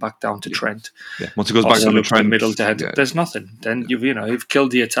is come back down to Trent. Yeah. Once he goes back down to Trent, the middle to head, there's nothing. Then you've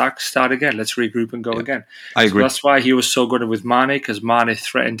killed the attack. Start again. Let's regroup and go again. I agree. So that's why he was so good with Mane, because Mane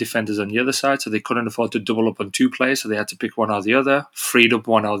threatened defenders on the other side, so they couldn't afford to double up on 2 players, so they had to pick one or the other. Freed up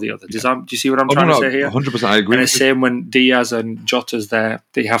one or the other. Do you see what I'm trying to say here? 100%. I agree. And the same when Diaz and Jota's there,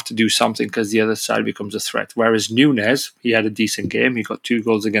 they have to do something because the other side becomes a threat. Whereas Núñez, he had a decent game. He got 2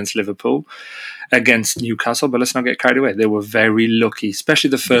 goals against Liverpool, against Newcastle, but let's not get carried away. They were very lucky, especially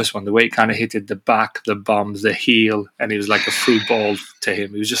the first one, the way it kind of hit it, the back, the bums, the heel, and it was like a fruit ball to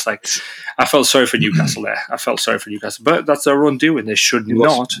him. It was just like, I felt sorry for Newcastle there. But that's their own doing. They should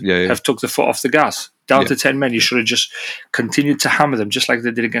not have took the foot off the gas. Down to 10 men, you should have just continued to hammer them, just like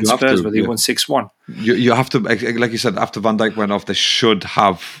they did against Spurs, where they won 6-1. You have to, like you said, after Van Dijk went off, they should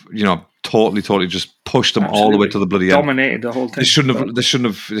have, totally just pushed them all the way to the bloody end. Dominated the whole thing. They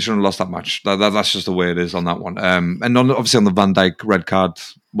shouldn't have lost that match. That's just the way it is on that one. And obviously on the Van Dijk red card,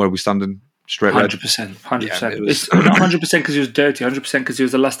 where are we standing? Straight 100%. It's not 100% because he was dirty. 100% because he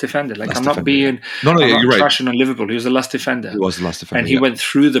was the last defender. Like I'm not you're trashing on Liverpool. He was the last defender. He was the last defender, and he went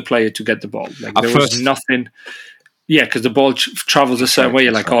through the player to get the ball. Like there was nothing. Yeah, because the ball travels a certain way.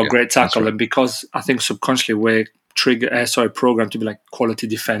 You're like, great tackle, and because I think subconsciously we're programmed to be like quality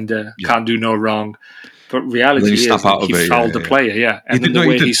defender, can't do no wrong. But reality is he fouled the player. And then the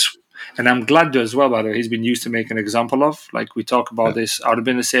way he's. And I'm glad as well, by the way, he's been used to make an example of. Like we talk about this, I would have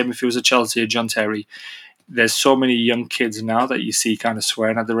been the same if he was a Chelsea or John Terry. There's so many young kids now that you see kind of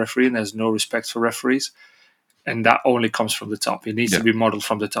swearing at the referee, and there's no respect for referees. And that only comes from the top. It needs to be modelled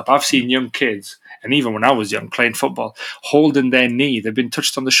from the top. I've seen young kids, and even when I was young, playing football, holding their knee. They've been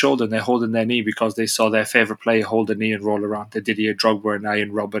touched on the shoulder, and they're holding their knee because they saw their favourite player hold the knee and roll around. They did here Drogba and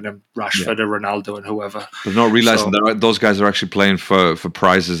Ian Robin and Rashford and Ronaldo and whoever. But not realising that those guys are actually playing for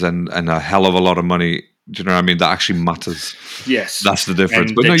prizes and a hell of a lot of money. Do you know what I mean? That actually matters. Yes. That's the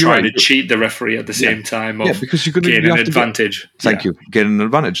difference. And they're trying to cheat the referee at the same time of because you're gain an advantage. Thank you. Getting an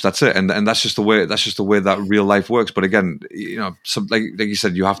advantage. That's it. And that's just the way that real life works. But again, like you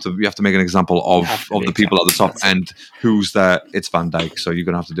said, you have to make an example of the people at the top and who's there. It's Van Dijk. So you're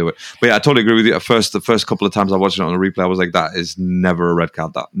gonna have to do it. But yeah, I totally agree with you. At first, the first couple of times I watched it on the replay, I was like, that is never a red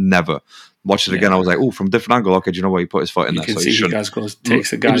card. That never. Watched it again. I was like, from a different angle. Okay, do you know what? He put his foot in there. You can see he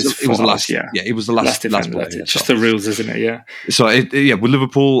takes the guy's foot. It was the last. It was the last defender. player. It's just the rules, isn't it? Yeah. So with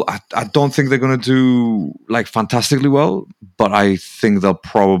Liverpool, I don't think they're going to do like fantastically well, but I think they'll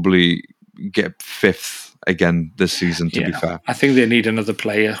probably get 5th again this season. To be fair, I think they need another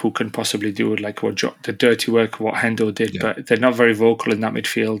player who can possibly do like the dirty work what Hendo did, but they're not very vocal in that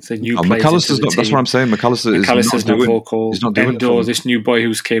midfield. The new players. McAllister's not. That's what I'm saying. McAllister's not vocal. He's not doing Hendo, this new boy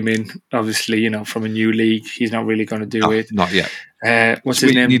who's came in, obviously, from a new league, he's not really going to do it. Not yet. What's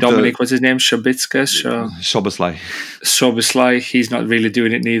his name? Dominic. What's his name? Szoboszlai. He's not really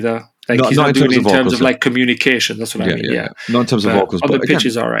doing it neither. Like he's not doing it in terms of like communication. That's what I mean. Yeah. Not in terms of vocals, but on the pitch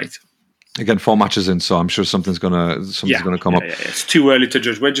is all right. Again, 4 matches in, so I'm sure something's gonna come up. Yeah. It's too early to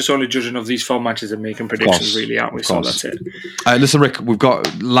judge. We're just only judging of these 4 matches and making predictions, really, aren't we? So that's it. Listen, Rick, we've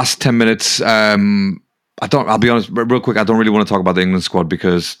got last 10 minutes. I'll be honest, real quick, I don't really want to talk about the England squad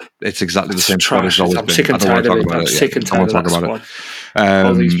because it's exactly the same squad as always been. I'm sick and tired of it. I'm sick and tired of that squad.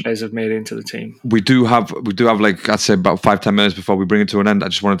 All these players have made it into the team. We do have like I'd say about 5-10 minutes before we bring it to an end. I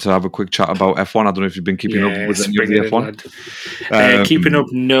just wanted to have a quick chat about F1. I don't know if you've been keeping up with any of the F1. Keeping up,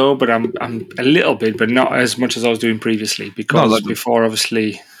 no, but I'm a little bit, but not as much as I was doing previously because before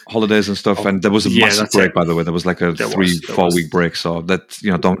obviously holidays and stuff, and there was a massive break. By the way, there was like a 3-4 week break, so that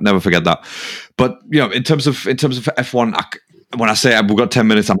don't never forget that. But in terms of F1. When I say we've got 10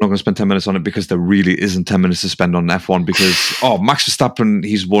 minutes, I'm not going to spend 10 minutes on it because there really isn't 10 minutes to spend on F1 because, Max Verstappen,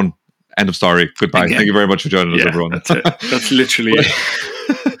 he's won. End of story. Goodbye. Again. Thank you very much for joining us, everyone. That's it. That's literally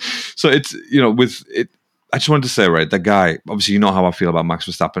it. So it's, with it, I just wanted to say, right, the guy, obviously, you know how I feel about Max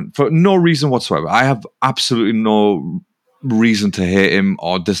Verstappen for no reason whatsoever. I have absolutely no reason to hate him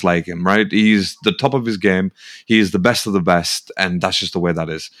or dislike him, right? He's the top of his game. He is the best of the best, and that's just the way that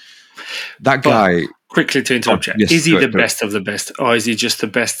is. That guy... Quickly to interrupt you, yes, is he the correct. best of the best, or is he just the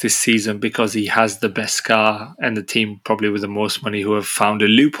best this season because he has the best car and the team probably with the most money who have found a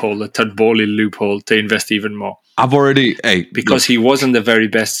loophole, a Todd Bowley loophole to invest even more? I've already... because he wasn't the very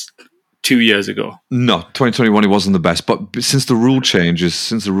best 2 years ago. No, 2021 he wasn't the best, but since the rule changes,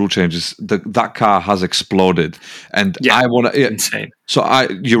 that car has exploded, and I want to... insane. So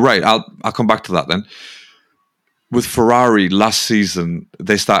you're right. I'll come back to that then. With Ferrari last season,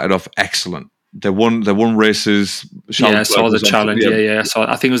 they started off excellent. They won races. I saw the challenge. So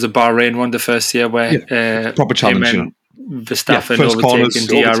I think it was the Bahrain one the first year where proper challenge. Verstappen overtaking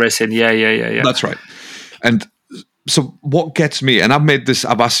DRS and yeah. That's right. And so what gets me, and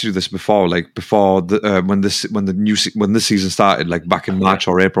I've asked you this before, like before when this season started, like back in March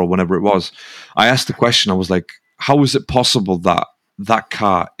or April, whenever it was, I asked the question. I was like, how is it possible that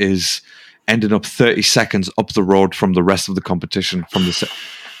car is ending up 30 seconds up the road from the rest of the competition?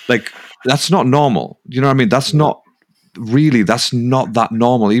 Like, that's not normal. You know what I mean? That's not that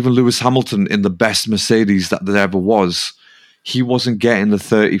normal. Even Lewis Hamilton in the best Mercedes that there ever was, he wasn't getting the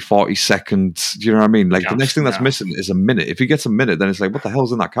 30, 40 seconds. Do you know what I mean? Like, the next thing that's missing is a minute. If he gets a minute, then it's like, what the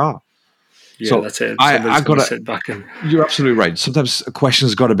hell's in that car? Yeah, so that's it. I got to sit back and... You're absolutely right. Sometimes a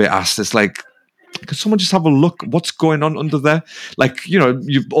question's got to be asked. It's like, can someone just have a look? What's going on under there? Like, you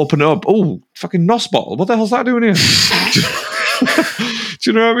open it up. Oh, fucking NOS bottle. What the hell's that doing here? Do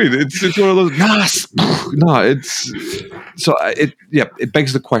you know what I mean? It's one of those NOS. No, it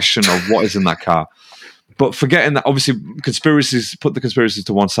begs the question of what is in that car. But forgetting that, obviously, put the conspiracies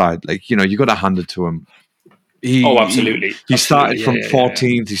to one side. Like, you got to hand it to him. Absolutely. He started from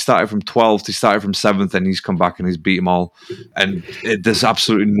 14th, he started from 12th, he started from 7th, and he's come back and he's beat them all. And there's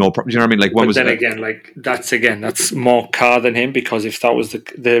absolutely no problem. You know what I mean? Like, that's more car than him, because if that was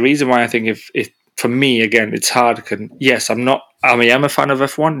the reason why I think if for me, again, it's hard. Yes, I'm a fan of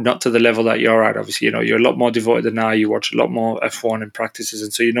F1, not to the level that you're at. Obviously, you're a lot more devoted than I. You watch a lot more F1 in practices,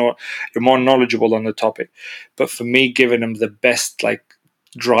 and so you're more knowledgeable on the topic. But for me, giving him the best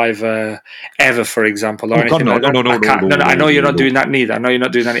driver ever, for example, or anything like that. I know you're not doing that neither.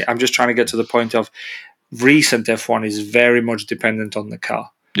 I'm just trying to get to the point of recent F1 is very much dependent on the car.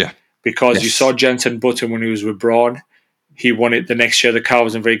 Yeah. Because you saw Jenson Button when he was with Braun. He won it the next year. The car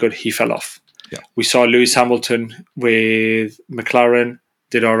wasn't very good. He fell off. Yeah. We saw Lewis Hamilton with McLaren,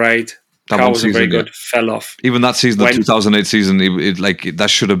 did all right. Car wasn't very good, fell off. Even that season, the 2008 season, that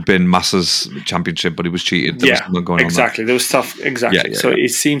should have been Massa's championship, but he was cheated. There was something going exactly. on There was stuff, exactly. So it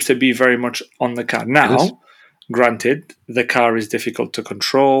seems to be very much on the car. Now, granted, the car is difficult to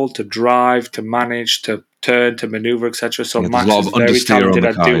control, to drive, to manage, to turn, to maneuver, etc. So Max is very talented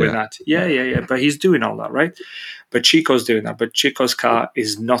at doing that. Yeah. But he's doing all that, right? But Chico's doing that. But Chico's car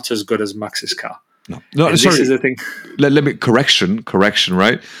is not as good as Max's car. No, sorry. This is the thing. Let me correction,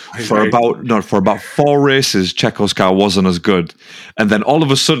 right? For about 4 races, Checo's car wasn't as good, and then all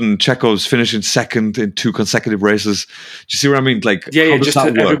of a sudden, Checo's finishing second in 2 consecutive races. Do you see what I mean? Like,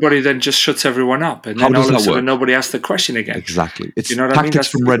 everybody then just shuts everyone up, and then all of a sudden nobody asks the question again. Exactly, it's tactics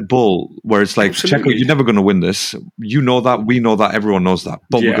from Red Bull, where it's like, Checo, you're never going to win this. You know that, we know that, everyone knows that,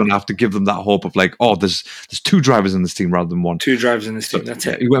 but we're going to have to give them that hope of like, there's 2 drivers in this team rather than 1. 2 drivers in this team. That's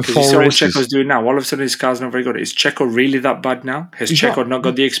it. He went 4 races. What Checo's doing now. All of a sudden, his car's not very good. Is Checo really that bad now? Has Checo not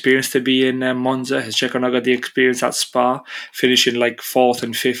got the experience to be in Monza? Has Checo not got the experience at Spa, finishing like 4th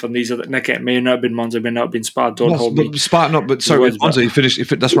and 5th on these other? It may not have been Monza, may not have been Spa. Don't hold me. Spa, no, but sorry, with Monza, he finished.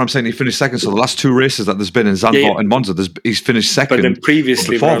 That's what I'm saying. He finished second. So the last 2 races that there's been in Zandvoort and Monza, he's finished second. But then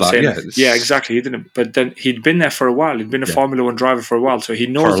previously, exactly, he didn't. But then he'd been there for a while. He'd been a Formula 1 driver for a while, so he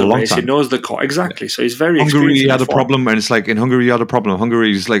knows the race. He knows the car exactly. So he's very. Hungary, he had a problem, and it's like in Hungary, he had a problem.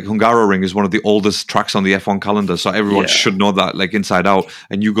 Hungary's like Hungaroring is one of the oldest tracks on the F1 calendar, so everyone should know that, like inside out.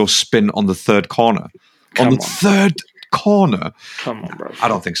 And you go spin on the 3rd corner. Third corner. Come on, bro. I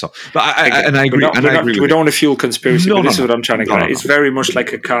don't think so. But I agree. We don't want to fuel conspiracy, but this is what I'm trying to get at. It's very much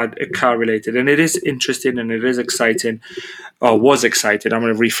like a car related, and it is interesting and it is exciting, or was exciting. I'm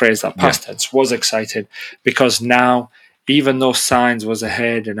going to rephrase that past tense. Was exciting because now, even though Sainz was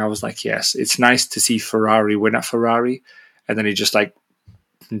ahead, and I was like, yes, it's nice to see Ferrari win at Ferrari, and then he just like,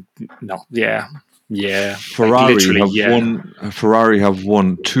 no, Ferrari have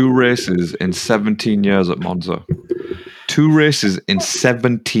won 2 races in 17 years at Monza. 2 races in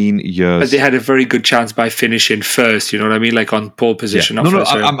 17 years. But they had a very good chance by finishing first, you know what I mean? Like on pole position. I'm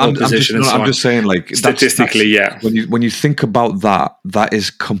just saying, like, statistically, When you think about that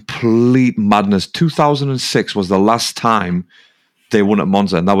is complete madness. 2006 was the last time they won at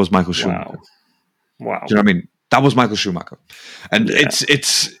Monza, and that was Michael Schumacher. Wow. Do you know what I mean? That was Michael Schumacher, and I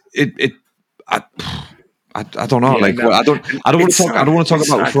don't know. I don't want to talk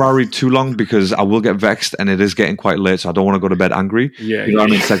about Ferrari too long because I will get vexed, and it is getting quite late, so I don't want to go to bed angry. Yeah, you know what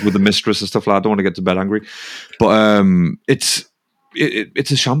I mean. It's like with the mistress and stuff like that. I don't want to get to bed angry, but it's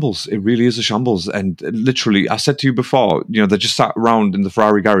a shambles. It really is a shambles. And literally, I said to you before, they just sat around in the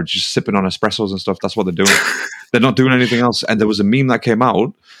Ferrari garage just sipping on espressos and stuff. That's what they're doing. They're not doing anything else. And there was a meme that came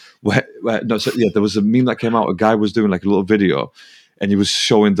out there was a meme that came out. A guy was doing like a little video, and he was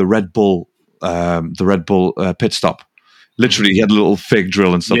showing the Red Bull pit stop. Literally, he had a little fake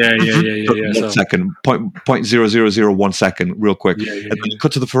drill and stuff. Yeah. 1 second, 0.0001 second, real quick. And then you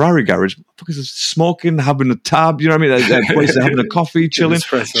cut to the Ferrari garage. Motherfuckers smoking, having a tab. You know what I mean? Boys are having a coffee, chilling.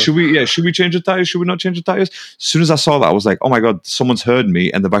 Should we change the tires? Should we not change the tires? As soon as I saw that, I was like, oh my god, someone's heard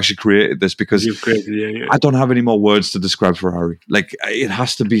me, and they've actually created this because I don't have any more words to describe Ferrari. Like it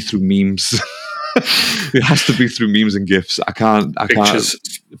has to be through memes. It has to be through memes and GIFs. I can't.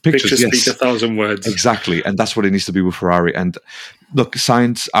 Pictures speak 1,000 words. Exactly, and that's what it needs to be with Ferrari. And look,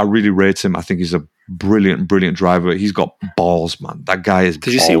 Sainz, I really rate him. I think he's a brilliant driver. He's got balls, man. That guy is.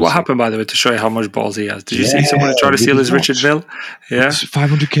 Did you see what happened, by the way, to show you how much balls he has? Did you see someone try to steal his Richard Mille? Yeah,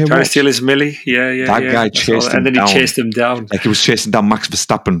 500k. Trying to steal his Millie. Yeah. That guy chased him and then down. He chased him down. Like he was chasing down Max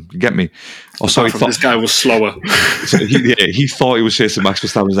Verstappen. You get me? Or so he thought this guy was slower. So he thought he was chasing Max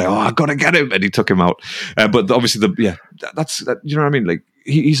Verstappen. He was like, "Oh, I gotta get him," and he took him out. But obviously, that's you know what I mean. Like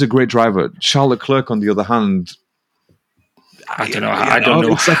he's a great driver. Charles Leclerc, on the other hand. I don't know. I don't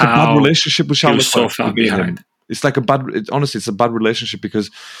know. It's like a bad relationship with Charles Leclerc. So far behind. It's like honestly, it's a bad relationship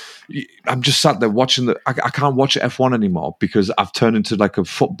because I'm just sat there watching I can't watch F1 anymore because I've turned into like a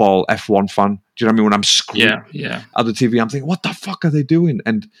football F1 fan. Do you know what I mean? When I'm screaming at the TV, I'm thinking, what the fuck are they doing?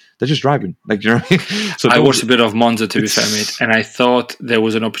 And they're just driving. Like, you know what I mean? So I watched a bit of Monza, to be fair, mate, and I thought there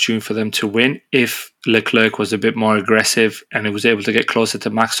was an opportunity for them to win if Leclerc was a bit more aggressive and he was able to get closer to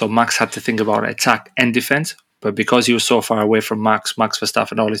Max. So Max had to think about attack and defense. But because he was so far away from Max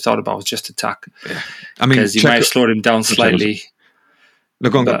Verstappen, all he thought about was just attack. Yeah. I mean, because he might have slowed him down slightly. No,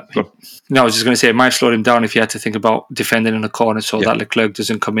 go on. No, I was just going to say it might have slowed him down if he had to think about defending in a corner so that Leclerc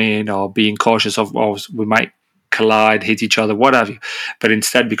doesn't come in, or being cautious of, we might collide, hit each other, what have you. But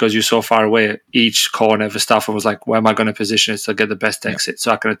instead, because you're so far away, each corner, Verstappen was like, where am I going to position it to get the best exit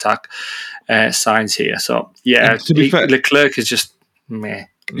so I can attack Sainz here? So, to be fair, Leclerc is just meh.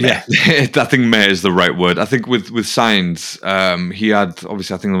 Yeah, I think meh is the right word. I think with Sainz, he had,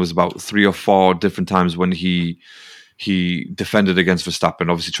 obviously, I think there was about 3 or 4 different times when he defended against Verstappen,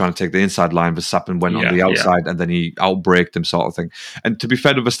 obviously trying to take the inside line. Verstappen went on the outside and then he outbraked him, sort of thing. And to be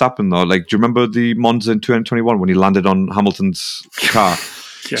fair to Verstappen, though, like, do you remember the Monza in 2021 when he landed on Hamilton's car?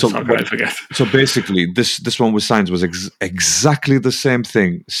 Yes, how could I forget? So basically, this one with Sainz was exactly the same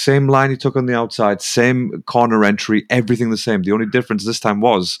thing. Same line he took on the outside, same corner entry, everything the same. The only difference this time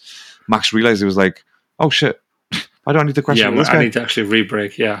was Max realized he was like, oh shit, why do I need to question this guy? I need to actually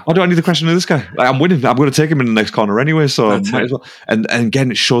re-brake, Why do I need to question this guy? Like, I'm winning. I'm going to take him in the next corner anyway, so might as well. And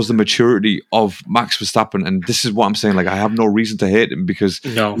again, it shows the maturity of Max Verstappen. And this is what I'm saying. Like, I have no reason to hate him because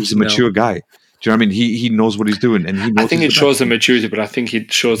he's a mature guy. Do you know what I mean? He knows what he's doing, and he knows. I think it shows the maturity, but I think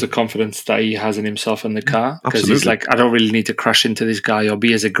it shows the confidence that he has in himself in the car. Because he's like, I don't really need to crash into this guy or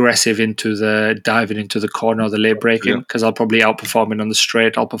be as aggressive into the diving into the corner or the late braking, because I'll probably outperform him on the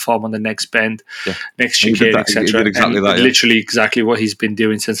straight, I'll perform on the next bend, next chicane, etc. Literally exactly what he's been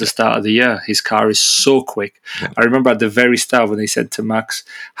doing since the start of the year. His car is so quick. Yeah. I remember at the very start when they said to Max,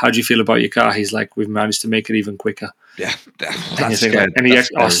 "How do you feel about your car?" He's like, "We've managed to make it even quicker." Yeah, that's scary.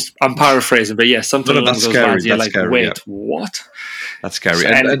 I'm paraphrasing, but something along those lines. You're like, wait, what? That's scary.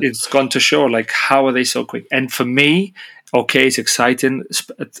 And it's gone to show, like, how are they so quick? And for me, okay, it's exciting,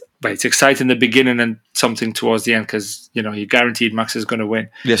 but it's exciting in the beginning and something towards the end because you're guaranteed Max is going to win.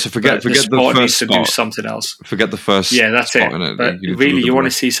 Yeah, so forget the sport first needs to spot. Do something else. Forget the first. Yeah, that's spot, it. But really, you want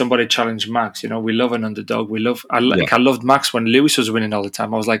to see somebody challenge Max. We love an underdog. I loved Max when Lewis was winning all the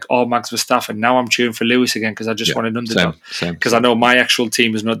time. I was like, oh, Max Verstappen. Now I'm cheering for Lewis again because I just want an underdog. Because I know my actual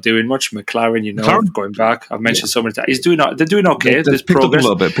team is not doing much. McLaren, going back. I've mentioned so many times. They're doing okay. There's progress.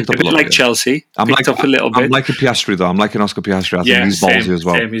 Picked up a little bit. Chelsea. I'm liking Piastri though. I'm liking Oscar Piastri. I think he's ballsy as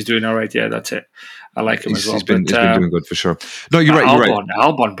well. Same. He's doing all right. Yeah, that's it. I like him as well. He's been doing good for sure. No, you're right.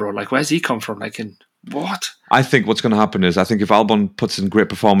 Albon, bro. Like, where's he come from? Like, in what? I think what's going to happen is, I think if Albon puts in great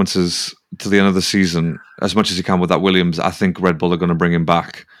performances to the end of the season, as much as he can with that Williams, I think Red Bull are going to bring him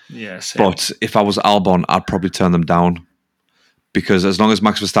back. Yeah, same. But if I was Albon, I'd probably turn them down Because as long as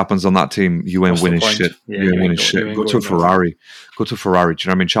Max Verstappen's on that team, you ain't winning shit. Yeah, you ain't winning shit. Go to a Ferrari. Go to a Ferrari. Do you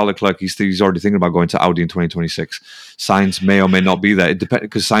know what I mean? Charles Leclerc, he's already thinking about going to Audi in 2026. Sainz may or may not be there. It depends,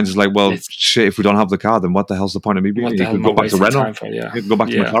 because Sainz is like, well, shit, if we don't have the car, then what the hell's the point of me being here? You can go back to Renault. You can go back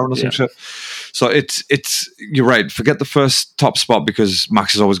to McLaren or some shit. So it's you're right. Forget the first top spot because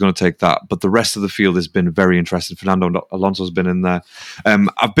Max is always going to take that. But the rest of the field has been very interesting. Fernando Alonso's been in there.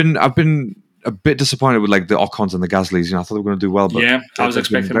 I've been a bit disappointed with like the Ocons and the Gaslys. You know, I thought they were going to do well, but I was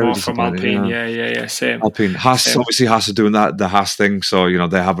expecting more from Alpine. Yeah, same. Alpine, obviously Haas are doing the Haas thing, so you know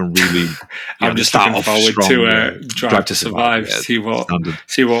they haven't really. I'm just looking forward to Drive to Survive. See what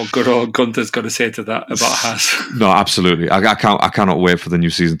good old Gunther's got to say to that about Haas. No, absolutely. I cannot wait for the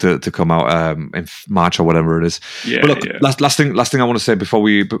new season to come out in March or whatever it is. Yeah. But look, last thing I want to say before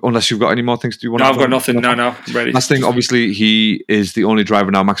unless you've got any more things, do you want? No, I've got nothing. No, I'm ready. Last thing, obviously, he is the only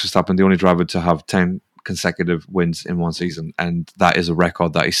driver now, Max Verstappen, the only driver to have 10 consecutive wins in one season, and that is a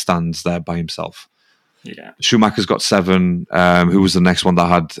record that he stands there by himself. Yeah, Schumacher's got 7. Who was the next one that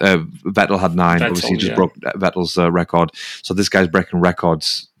had? Vettel had 9. Obviously, he just broke Vettel's record. So this guy's breaking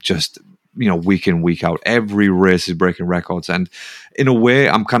records just week in, week out. Every race is breaking records, and in a way,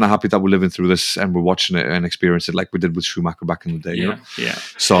 I'm kind of happy that we're living through this and we're watching it and experiencing it like we did with Schumacher back in the day. Yeah.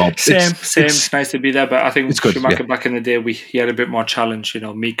 So same. It's nice to be there, but I think Schumacher back in the day, he had a bit more challenge.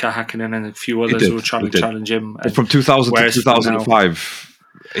 Mika Hakkinen and a few others who were trying to challenge him. But from 2000 to 2005.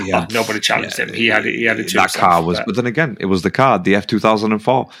 Nobody challenged him. He had it to that car was, but then again, it was the car, the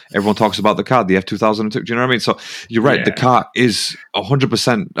F2004. Everyone talks about the car, the F2002. Do you know what I mean? So you're right. The car is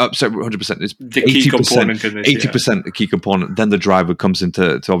 100%. 100%. It's the key component in this. 80% the key component. Then the driver comes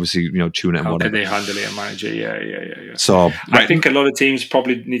into obviously tune it and whatever. How can they handle it and manage it? Yeah. So I think a lot of teams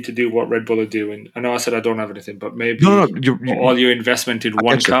probably need to do what Red Bull are doing. I know I said I don't have anything, but maybe all your investment in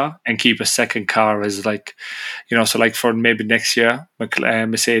one car and keep a second car as like, so like for maybe next year,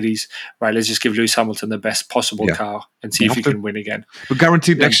 Mercedes, right? Let's just give Lewis Hamilton the best possible car and see if he can win again. But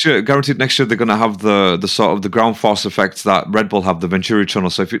guaranteed next year they're going to have the sort of the ground force effects that Red Bull have, the Venturi tunnel.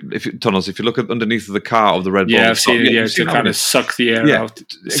 So if you look at underneath the car of the Red Bull, I've seen it. To kind of suck the air out,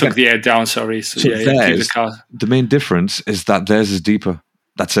 suck the air down. Sorry. So the main difference is that theirs is deeper.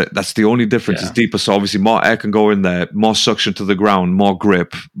 That's it. That's the only difference. It's deeper. So obviously more air can go in there, more suction to the ground, more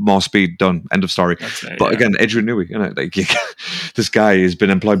grip, more speed. Done. End of story. But again, Adrian Newey, this guy has been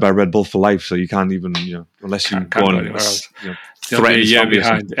employed by Red Bull for life, so you can't even, unless you go on threaten a year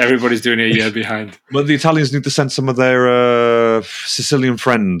behind. Everybody's doing it a year behind. Well, the Italians need to send some of their Sicilian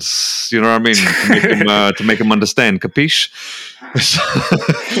friends, you know what I mean, to make them understand. Capiche?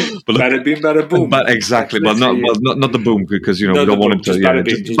 Bada bim, bada boom. But exactly, but not the boom, because we don't want him to.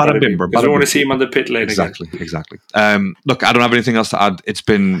 Bada bim. I don't want to see him on the pit lane. Exactly. Look, I don't have anything else to add. I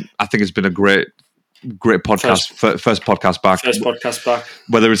think it's been a great podcast. First podcast back.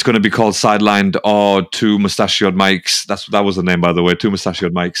 Whether it's going to be called Sidelined or Two Mustachioed Mics. That was the name, by the way. Two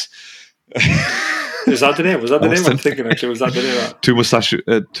Mustachioed Mics. Is that the name? Was that the name? I'm thinking actually. Was that the name? Two mustache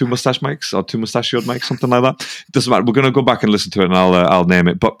mics or two mustachioed mics, something like that. It doesn't matter. We're going to go back and listen to it, and I'll name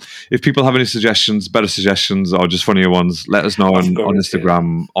it. But if people have any suggestions, better suggestions, or just funnier ones, let us know on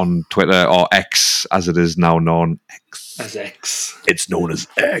Instagram, on Twitter, or X, as it is now known. As X. It's known as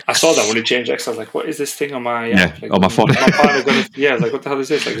X. I saw that when it changed X. I was like, what is this thing on my on my phone? My partner like, what the hell is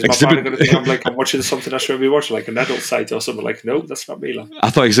this? Like, is my partner going to think I'm watching something I shouldn't be watching, like an adult site or something? Like, no, that's not me. Like. I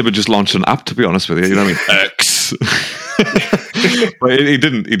thought Exhibit just launched an app, to be honest with you. You know what I mean? X. But he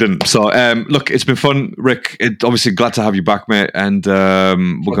didn't. So, look, it's been fun, Rick. Obviously, glad to have you back, mate. And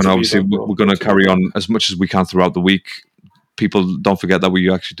we're going to carry on as much as we can throughout the week. People don't forget that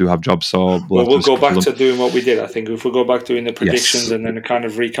we actually do have jobs, so we'll go back to doing what we did. I think if we go back doing the predictions and then kind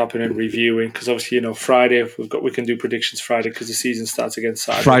of recapping and reviewing, because obviously Friday we can do predictions Friday because the season starts again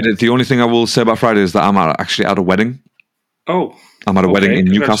Saturday. Friday. The only thing I will say about Friday is that I'm actually at a wedding. Oh, I'm at a wedding in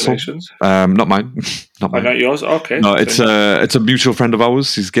Newcastle. Not mine. Not yours. Okay. No, it's a mutual friend of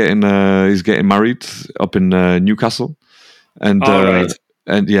ours. He's getting married up in Newcastle, and. Right.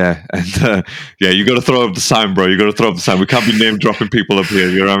 And you got to throw up the sign, bro. You got to throw up the sign. We can't be name dropping people up here.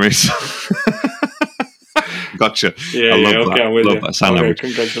 You know what I mean? Gotcha. Yeah, I love that sign language.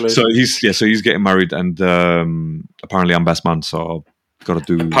 Congratulations. So he's getting married, and apparently I'm best man. So got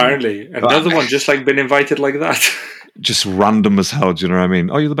to do. Apparently, another one just like been invited like that. Just random as hell. Do you know what I mean?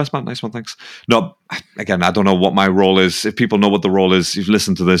 Oh, you're the best man. Nice one, thanks. No, again, I don't know what my role is. If people know what the role is, if you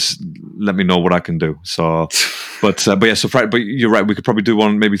listen to this, let me know what I can do. So, but yeah. So Friday. But you're right. We could probably do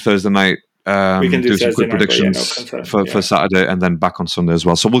one maybe Thursday night do some quick predictions for Saturday, and then back on Sunday as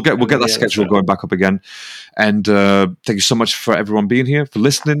well. So we'll get that schedule going back up again. And thank you so much for everyone being here, for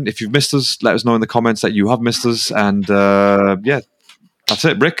listening. If you've missed us, let us know in the comments that you have missed us. And that's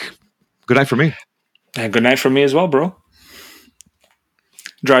it. Rick, good night from me. Good night from me as well, bro.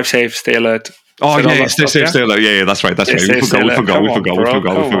 Drive safe, stay alert. Oh yeah, stay safe, stay alert. Yeah, that's right. We forgot. We'll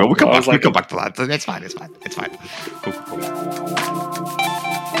come back to that. It's fine. Cool.